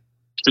 Okay.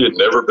 She had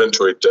never been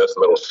to a death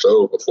metal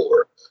show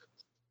before.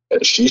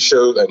 And she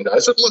showed, and I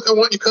said, look, I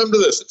want you to come to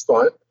this. It's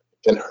fine.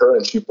 And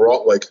she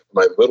brought like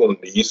my little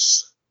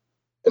niece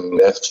and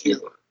nephew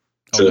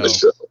to the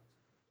show.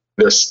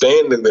 They're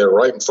standing there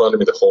right in front of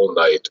me the whole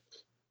night.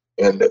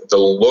 And the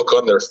look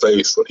on their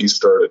face when he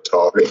started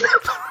talking.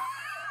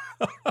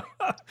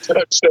 I'm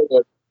saying,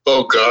 like,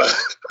 oh, God.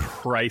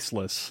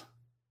 Priceless.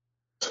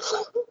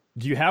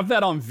 Do you have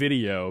that on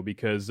video?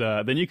 Because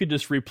then you could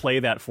just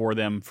replay that for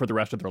them for the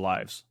rest of their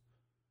lives.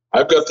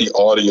 I've got the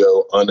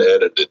audio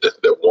unedited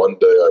that one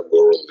day I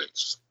will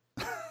release.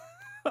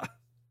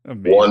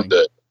 Amazing. One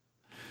day.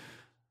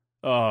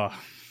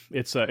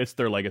 It's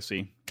their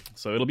legacy.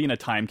 So it'll be in a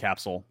time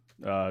capsule.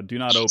 Do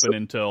not open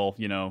until,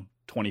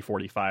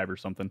 2045 or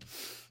something.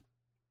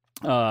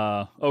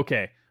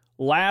 Okay.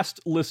 Last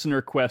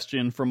listener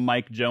question from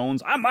Mike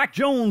Jones. I'm Mike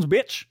Jones,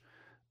 bitch.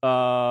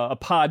 A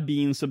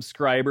Podbean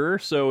subscriber.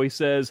 So he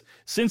says,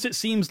 since it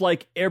seems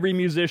like every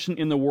musician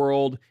in the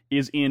world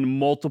is in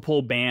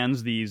multiple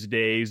bands these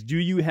days, do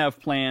you have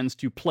plans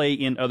to play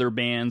in other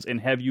bands,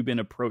 and have you been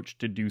approached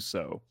to do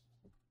so?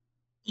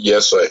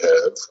 Yes, I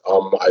have.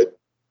 All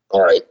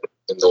right.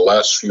 In the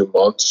last few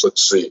months,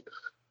 let's see.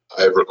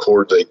 I've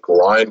recorded a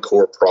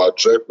grindcore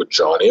project with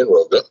Johnny and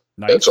Roga.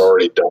 Nice. That's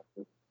already done.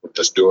 We're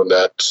just doing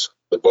that.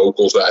 The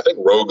vocals. I think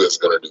Roga is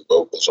going to do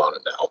vocals on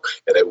it now,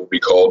 and it will be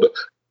called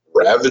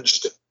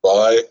Ravaged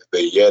by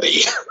the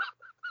Yeti.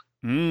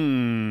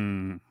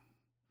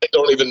 I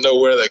don't even know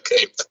where that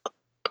came from.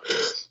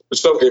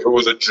 It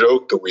was a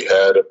joke that we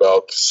had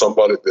about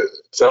somebody that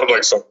sounded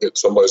like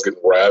somebody's getting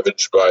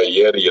ravaged by a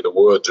Yeti in the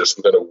woods, or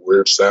some kind of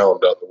weird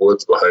sound out in the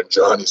woods behind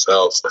Johnny's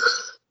house.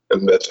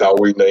 And that's how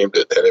we named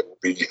it. And it will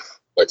be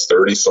like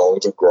 30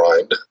 songs of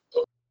grind.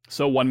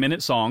 So 1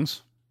 minute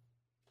songs.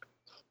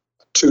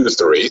 2 to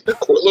 3.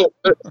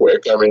 They're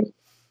quick. I mean,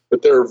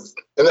 but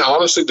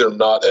honestly, they're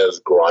not as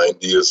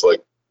grindy as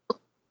like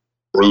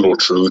Brutal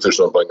Truth or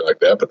something like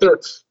that. But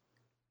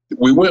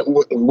we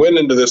went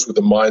into this with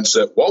the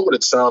mindset, what would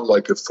it sound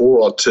like if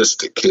 4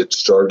 autistic kids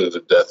started a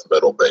death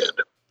metal band?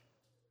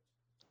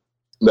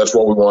 And that's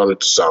what we wanted it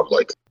to sound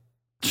like.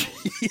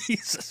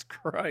 Jesus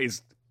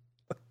Christ.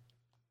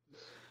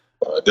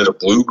 I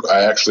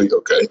actually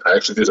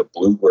did a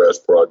bluegrass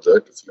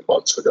project a few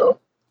months ago.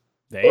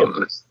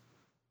 Damn.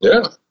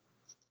 Yeah.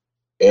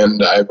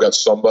 And I've got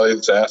somebody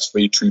that's asked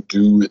me to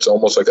do, it's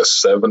almost like a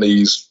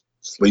 70s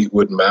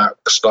Fleetwood Mac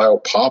style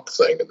pop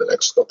thing in the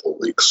next couple of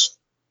weeks.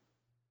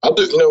 I'll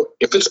do,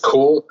 if it's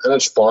cool and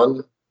it's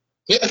fun,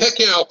 heck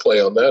yeah, I'll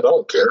play on that. I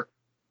don't care.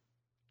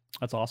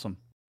 That's awesome.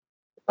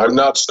 I'm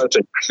not such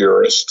a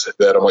purist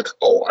that I'm like,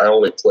 I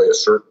only play a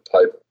certain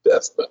type of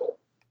death metal.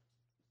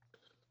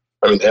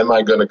 I mean, am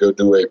I going to go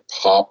do a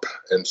pop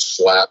and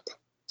slap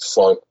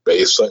funk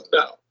bass?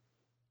 No,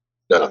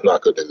 I'm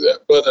not going to do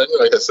that. But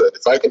like I said,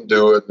 if I can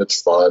do it and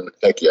it's fun,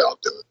 heck yeah, I'll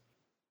do it.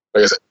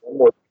 Like I said,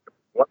 one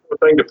more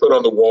thing to put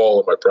on the wall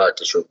in my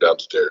practice room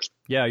downstairs.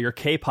 Yeah, your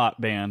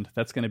K-pop band.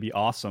 That's going to be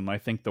awesome. I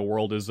think the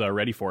world is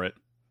ready for it.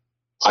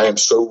 I am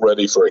so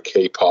ready for a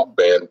K-pop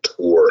band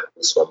tour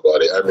with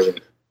somebody. I mean,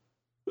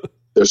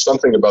 there's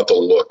something about the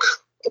look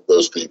of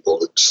those people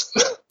that's...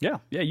 Yeah,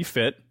 you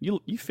fit. You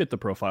fit the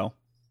profile.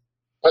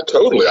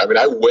 Totally. I mean,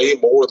 I weigh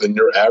more than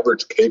your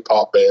average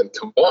K-pop band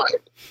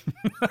combined.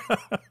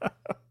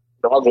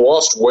 I've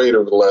lost weight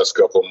over the last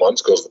couple of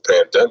months because of the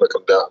pandemic.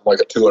 I'm like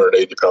a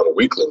 280-pound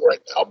weakling right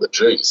now, but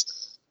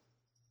geez.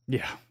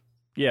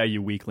 Yeah,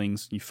 you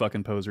weaklings, you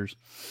fucking posers.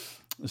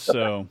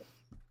 So,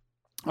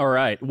 all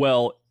right.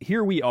 Well,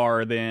 here we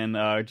are then,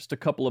 just a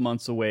couple of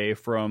months away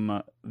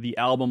from the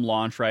album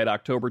launch, right?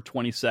 October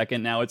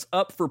 22nd. Now, it's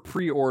up for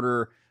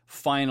pre-order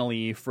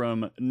finally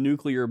from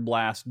Nuclear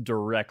Blast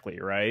directly,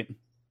 right?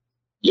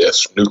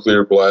 Yes,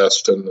 Nuclear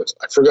Blast, and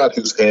I forgot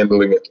who's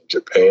handling it in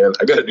Japan.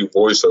 I got to do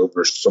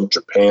voiceovers, some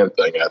Japan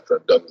thing after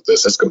I'm done with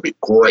this. It's going to be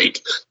great.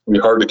 It's going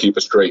to be hard to keep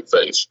a straight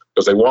face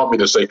because they want me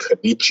to say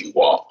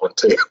Konnichiwa on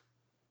tape.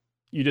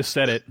 You just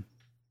said it.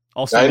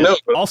 I'll send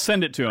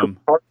it to him.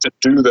 It's hard to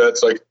do that.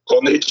 It's like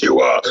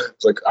Konnichiwa.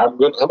 It's like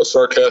I'm a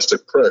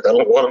sarcastic prick. I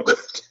don't want him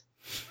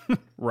to.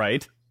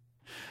 Right.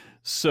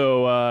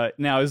 So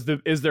now, is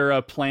there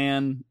a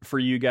plan for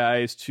you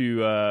guys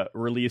to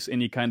release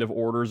any kind of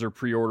orders or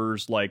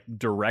pre-orders like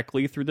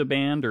directly through the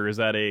band, or is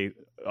that a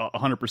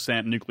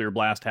 100% Nuclear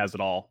Blast has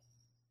it all?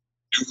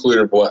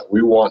 Nuclear Blast.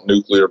 We want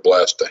Nuclear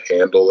Blast to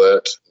handle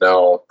that.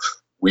 Now,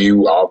 we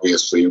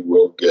obviously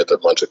will get a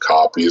bunch of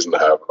copies and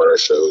have them on our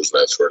shows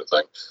and that sort of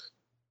thing.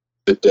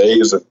 The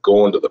days of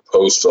going to the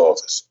post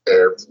office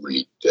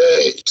every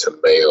day to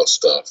mail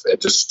stuff, I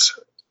just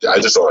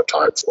don't have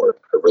time for it.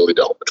 I really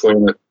don't.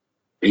 Between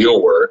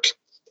real work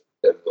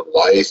and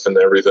life and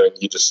everything,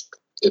 it's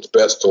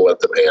best to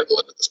let them handle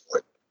it at this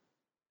point.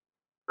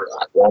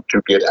 I want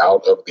to get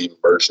out of the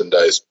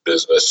merchandise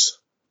business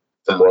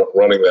from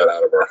running that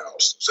out of our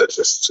house.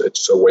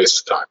 It's a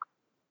waste of time.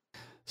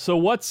 So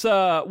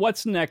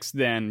what's next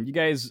then? You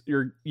guys,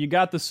 you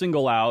got the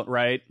single out,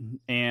 right?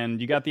 And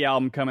you got the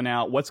album coming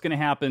out. What's going to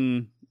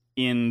happen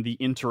in the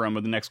interim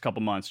of the next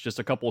couple months? Just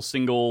a couple of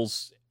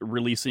singles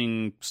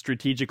releasing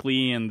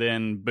strategically, and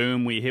then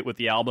boom, we hit with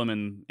the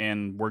album,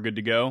 and we're good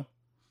to go?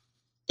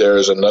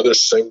 There's another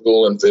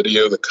single and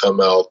video that come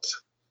out,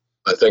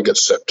 I think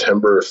it's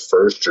September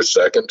 1st or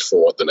 2nd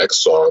for the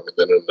next song, and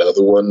then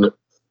another one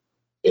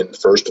in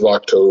 1st of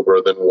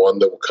October, then one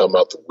that will come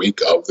out the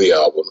week of the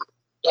album.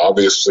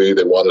 Obviously,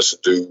 they want us to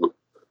do,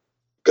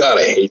 God,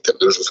 I hate them.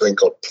 There's a thing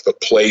called the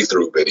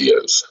playthrough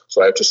videos.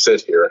 So I have to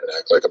sit here and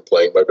act like I'm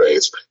playing my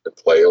bass and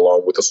play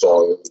along with the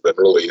song that's been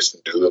released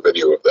and do the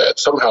video of that.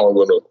 Somehow I'm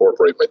going to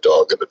incorporate my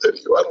dog in the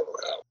video. I don't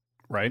know how.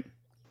 Right.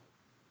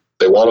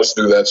 They want us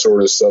to do that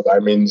sort of stuff. I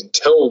mean,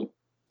 until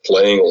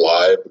playing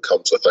live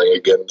becomes a thing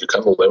again, you're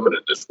kind of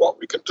limited in what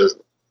we can do.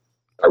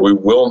 We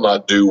will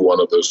not do one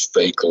of those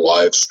fake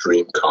live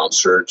stream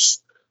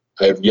concerts.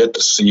 I have yet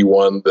to see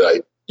one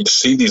that you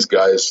see these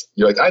guys,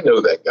 you're like, I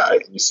know that guy.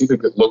 You see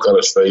the look on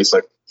his face,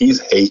 like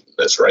he's hating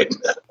this right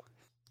now.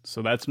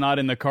 So that's not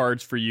in the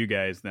cards for you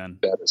guys then?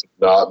 That is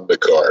not in the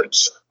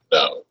cards.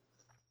 No.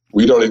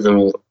 We really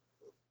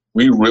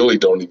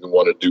don't even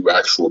want to do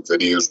actual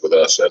videos with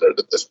us in it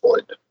at this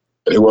point.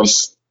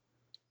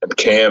 And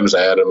Cam's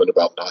adamant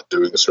about not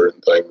doing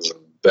certain things, and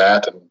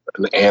that and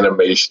an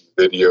animation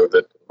video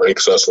that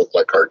makes us look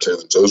like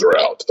cartoons. Those are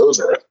out.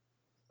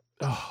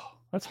 Oh,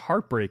 that's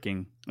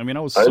heartbreaking. I mean,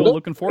 I was so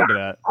looking forward to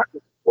that.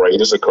 I'm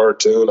great as a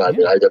cartoon. I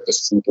mean, I got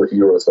this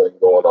superhero thing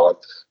going on.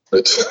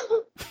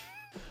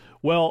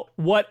 Well,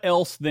 what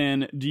else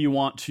then do you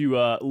want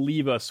to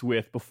leave us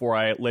with before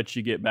I let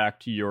you get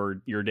back to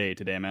your day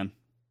today, man?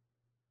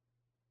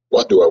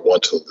 What do I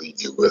want to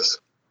leave you with?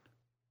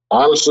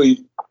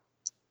 Honestly,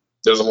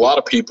 there's a lot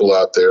of people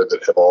out there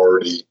that have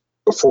already,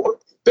 before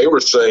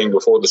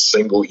the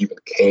single even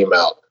came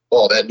out,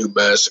 oh, that new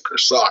Massacre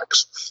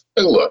sucks.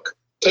 And look,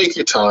 take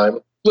your time,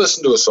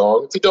 listen to a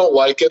song. If you don't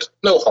like it,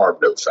 no harm,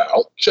 no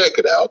foul. Check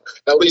it out.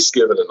 At least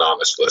give it an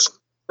honest listen.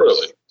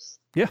 Really.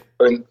 Yeah.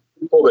 I mean,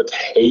 people that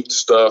hate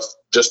stuff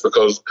just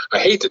because, I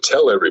hate to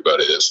tell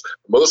everybody this,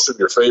 most of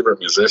your favorite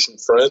musician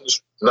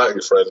friends, not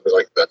your friends, but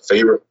like that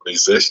favorite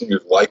musician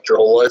you've liked your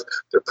whole life,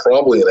 they're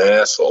probably an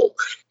asshole.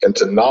 And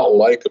to not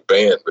like a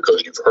band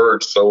because you've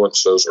heard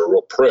so-and-so's a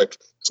real prick,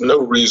 there's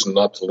no reason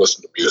not to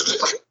listen to music.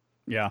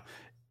 Yeah.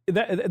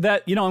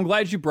 That I'm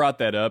glad you brought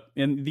that up.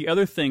 And the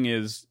other thing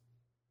is,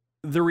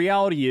 the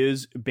reality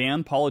is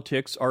band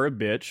politics are a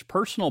bitch.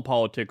 Personal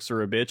politics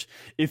are a bitch.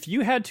 If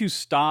you had to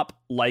stop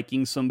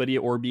liking somebody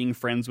or being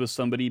friends with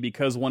somebody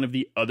because one of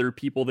the other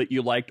people that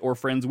you liked or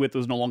friends with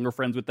was no longer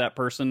friends with that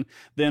person,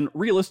 then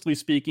realistically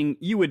speaking,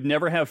 you would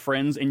never have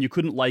friends and you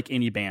couldn't like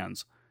any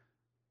bands.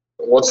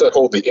 What's that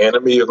whole the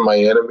enemy of my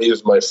enemy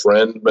is my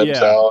friend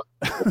mentality?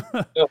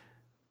 Yeah.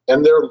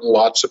 And there are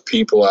lots of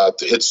people out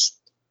there.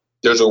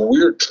 There's a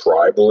weird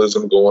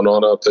tribalism going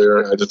on out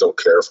there. I just don't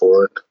care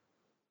for it.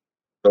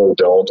 No,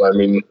 don't. I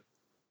mean,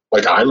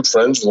 like, I'm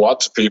friends with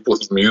lots of people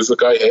whose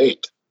music I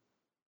hate.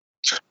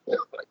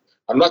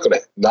 I'm not going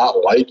to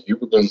not like you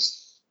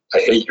because I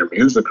hate your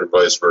music or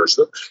vice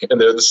versa.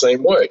 And they're the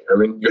same way. I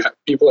mean,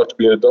 people have to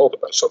be an adult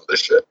about some of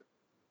this shit.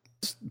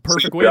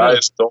 Perfect way.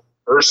 Guys don't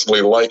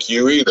personally like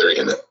you either,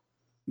 you know.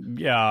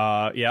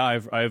 Yeah.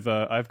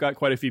 I've got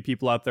quite a few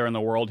people out there in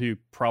the world who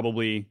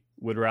probably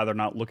would rather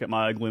not look at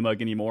my ugly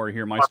mug anymore or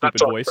hear my stupid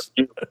voice.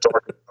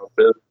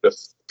 The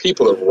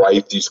people that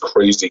write these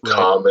crazy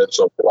comments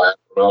on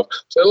Blackmouth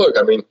say, look,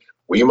 I mean,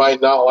 we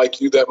might not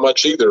like you that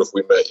much either if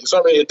we met you. So,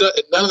 I mean,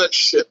 none of that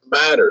shit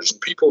matters.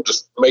 And people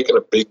just making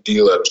a big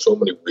deal out of so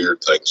many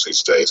weird things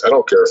these days. I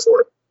don't care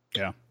for it.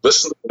 Yeah.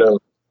 Listen,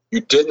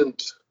 you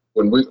didn't,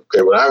 when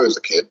I was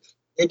a kid,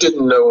 you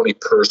didn't know any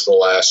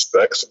personal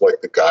aspects of like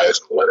the guys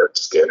in Leonard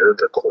Skinner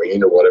or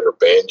Queen or whatever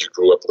band you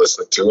grew up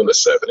listening to in the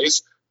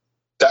 70s.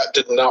 That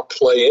did not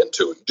play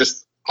into it.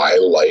 Just, I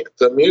like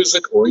the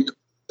music or you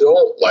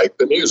don't like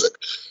the music.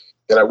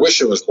 And I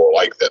wish it was more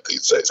like that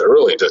these days. I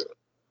really do.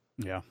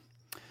 Yeah.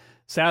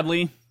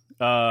 Sadly,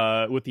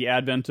 with the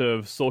advent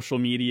of social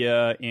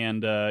media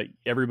and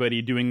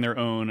everybody doing their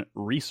own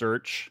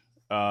research,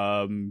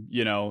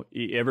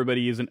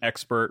 everybody is an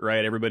expert,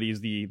 right?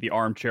 Everybody's the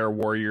armchair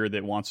warrior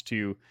that wants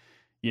to,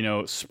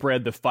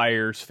 spread the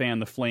fires, fan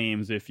the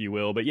flames, if you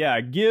will. But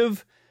yeah,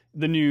 give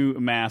the new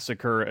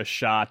Massacre a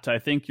shot. I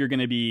think you're going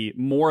to be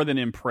more than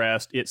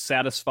impressed. It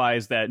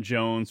satisfies that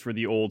Jones for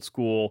the old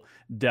school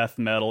death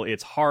metal.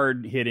 It's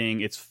hard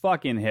hitting. It's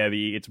fucking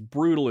heavy. It's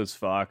brutal as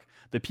fuck.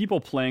 The people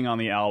playing on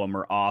the album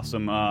are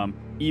awesome.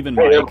 Even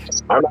Mike.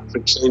 I'm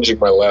actually changing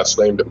my last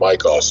name to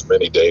Mike Awesome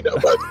any day now.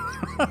 But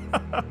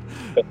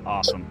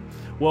awesome.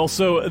 Well,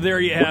 so there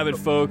you have it,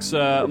 folks.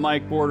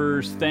 Mike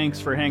Borders, thanks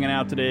for hanging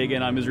out today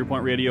again on Misery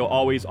Point Radio.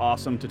 Always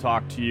awesome to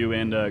talk to you,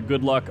 and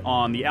good luck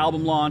on the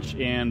album launch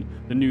and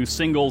the new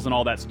singles and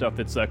all that stuff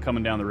that's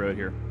coming down the road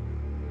here.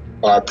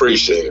 I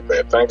appreciate it,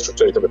 man. Thanks for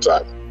taking the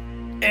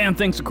time. And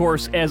thanks, of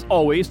course, as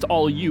always, to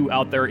all of you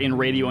out there in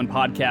radio and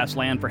podcast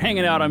land for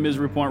hanging out on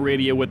Misery Point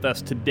Radio with us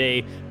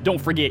today.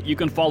 Don't forget, you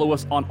can follow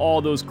us on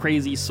all those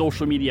crazy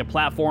social media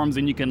platforms,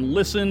 and you can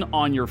listen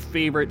on your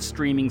favorite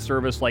streaming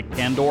service like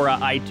Pandora,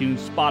 iTunes,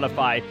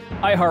 Spotify,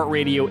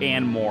 iHeartRadio,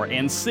 and more.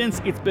 And since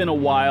it's been a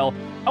while,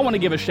 I want to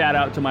give a shout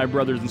out to my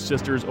brothers and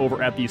sisters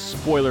over at the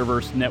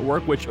Spoilerverse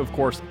Network, which of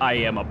course I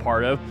am a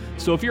part of.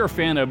 So if you're a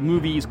fan of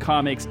movies,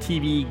 comics,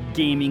 TV,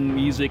 gaming,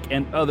 music,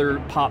 and other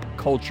pop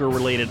culture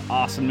related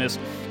awesomeness,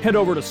 head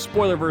over to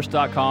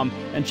Spoilerverse.com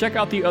and check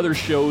out the other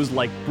shows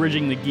like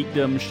Bridging the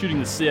Geekdom, Shooting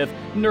the Sith,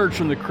 Nerds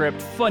from the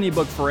Crypt, Funny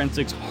Book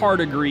Forensics,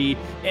 Hard Agree,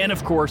 and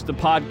of course the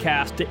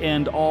podcast to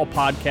end all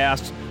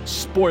podcasts,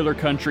 Spoiler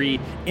Country,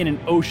 in an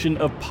ocean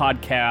of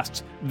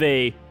podcasts.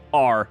 They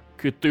are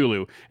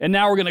Cthulhu. And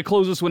now we're going to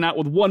close this one out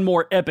with one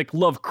more epic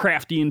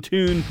Lovecraftian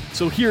tune.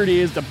 So here it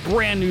is, the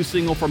brand new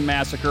single from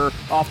Massacre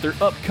off their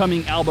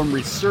upcoming album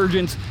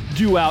Resurgence,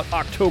 due out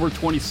October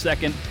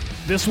 22nd.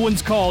 This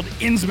one's called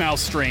Innsmouth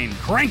Strain.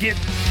 Crank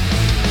it!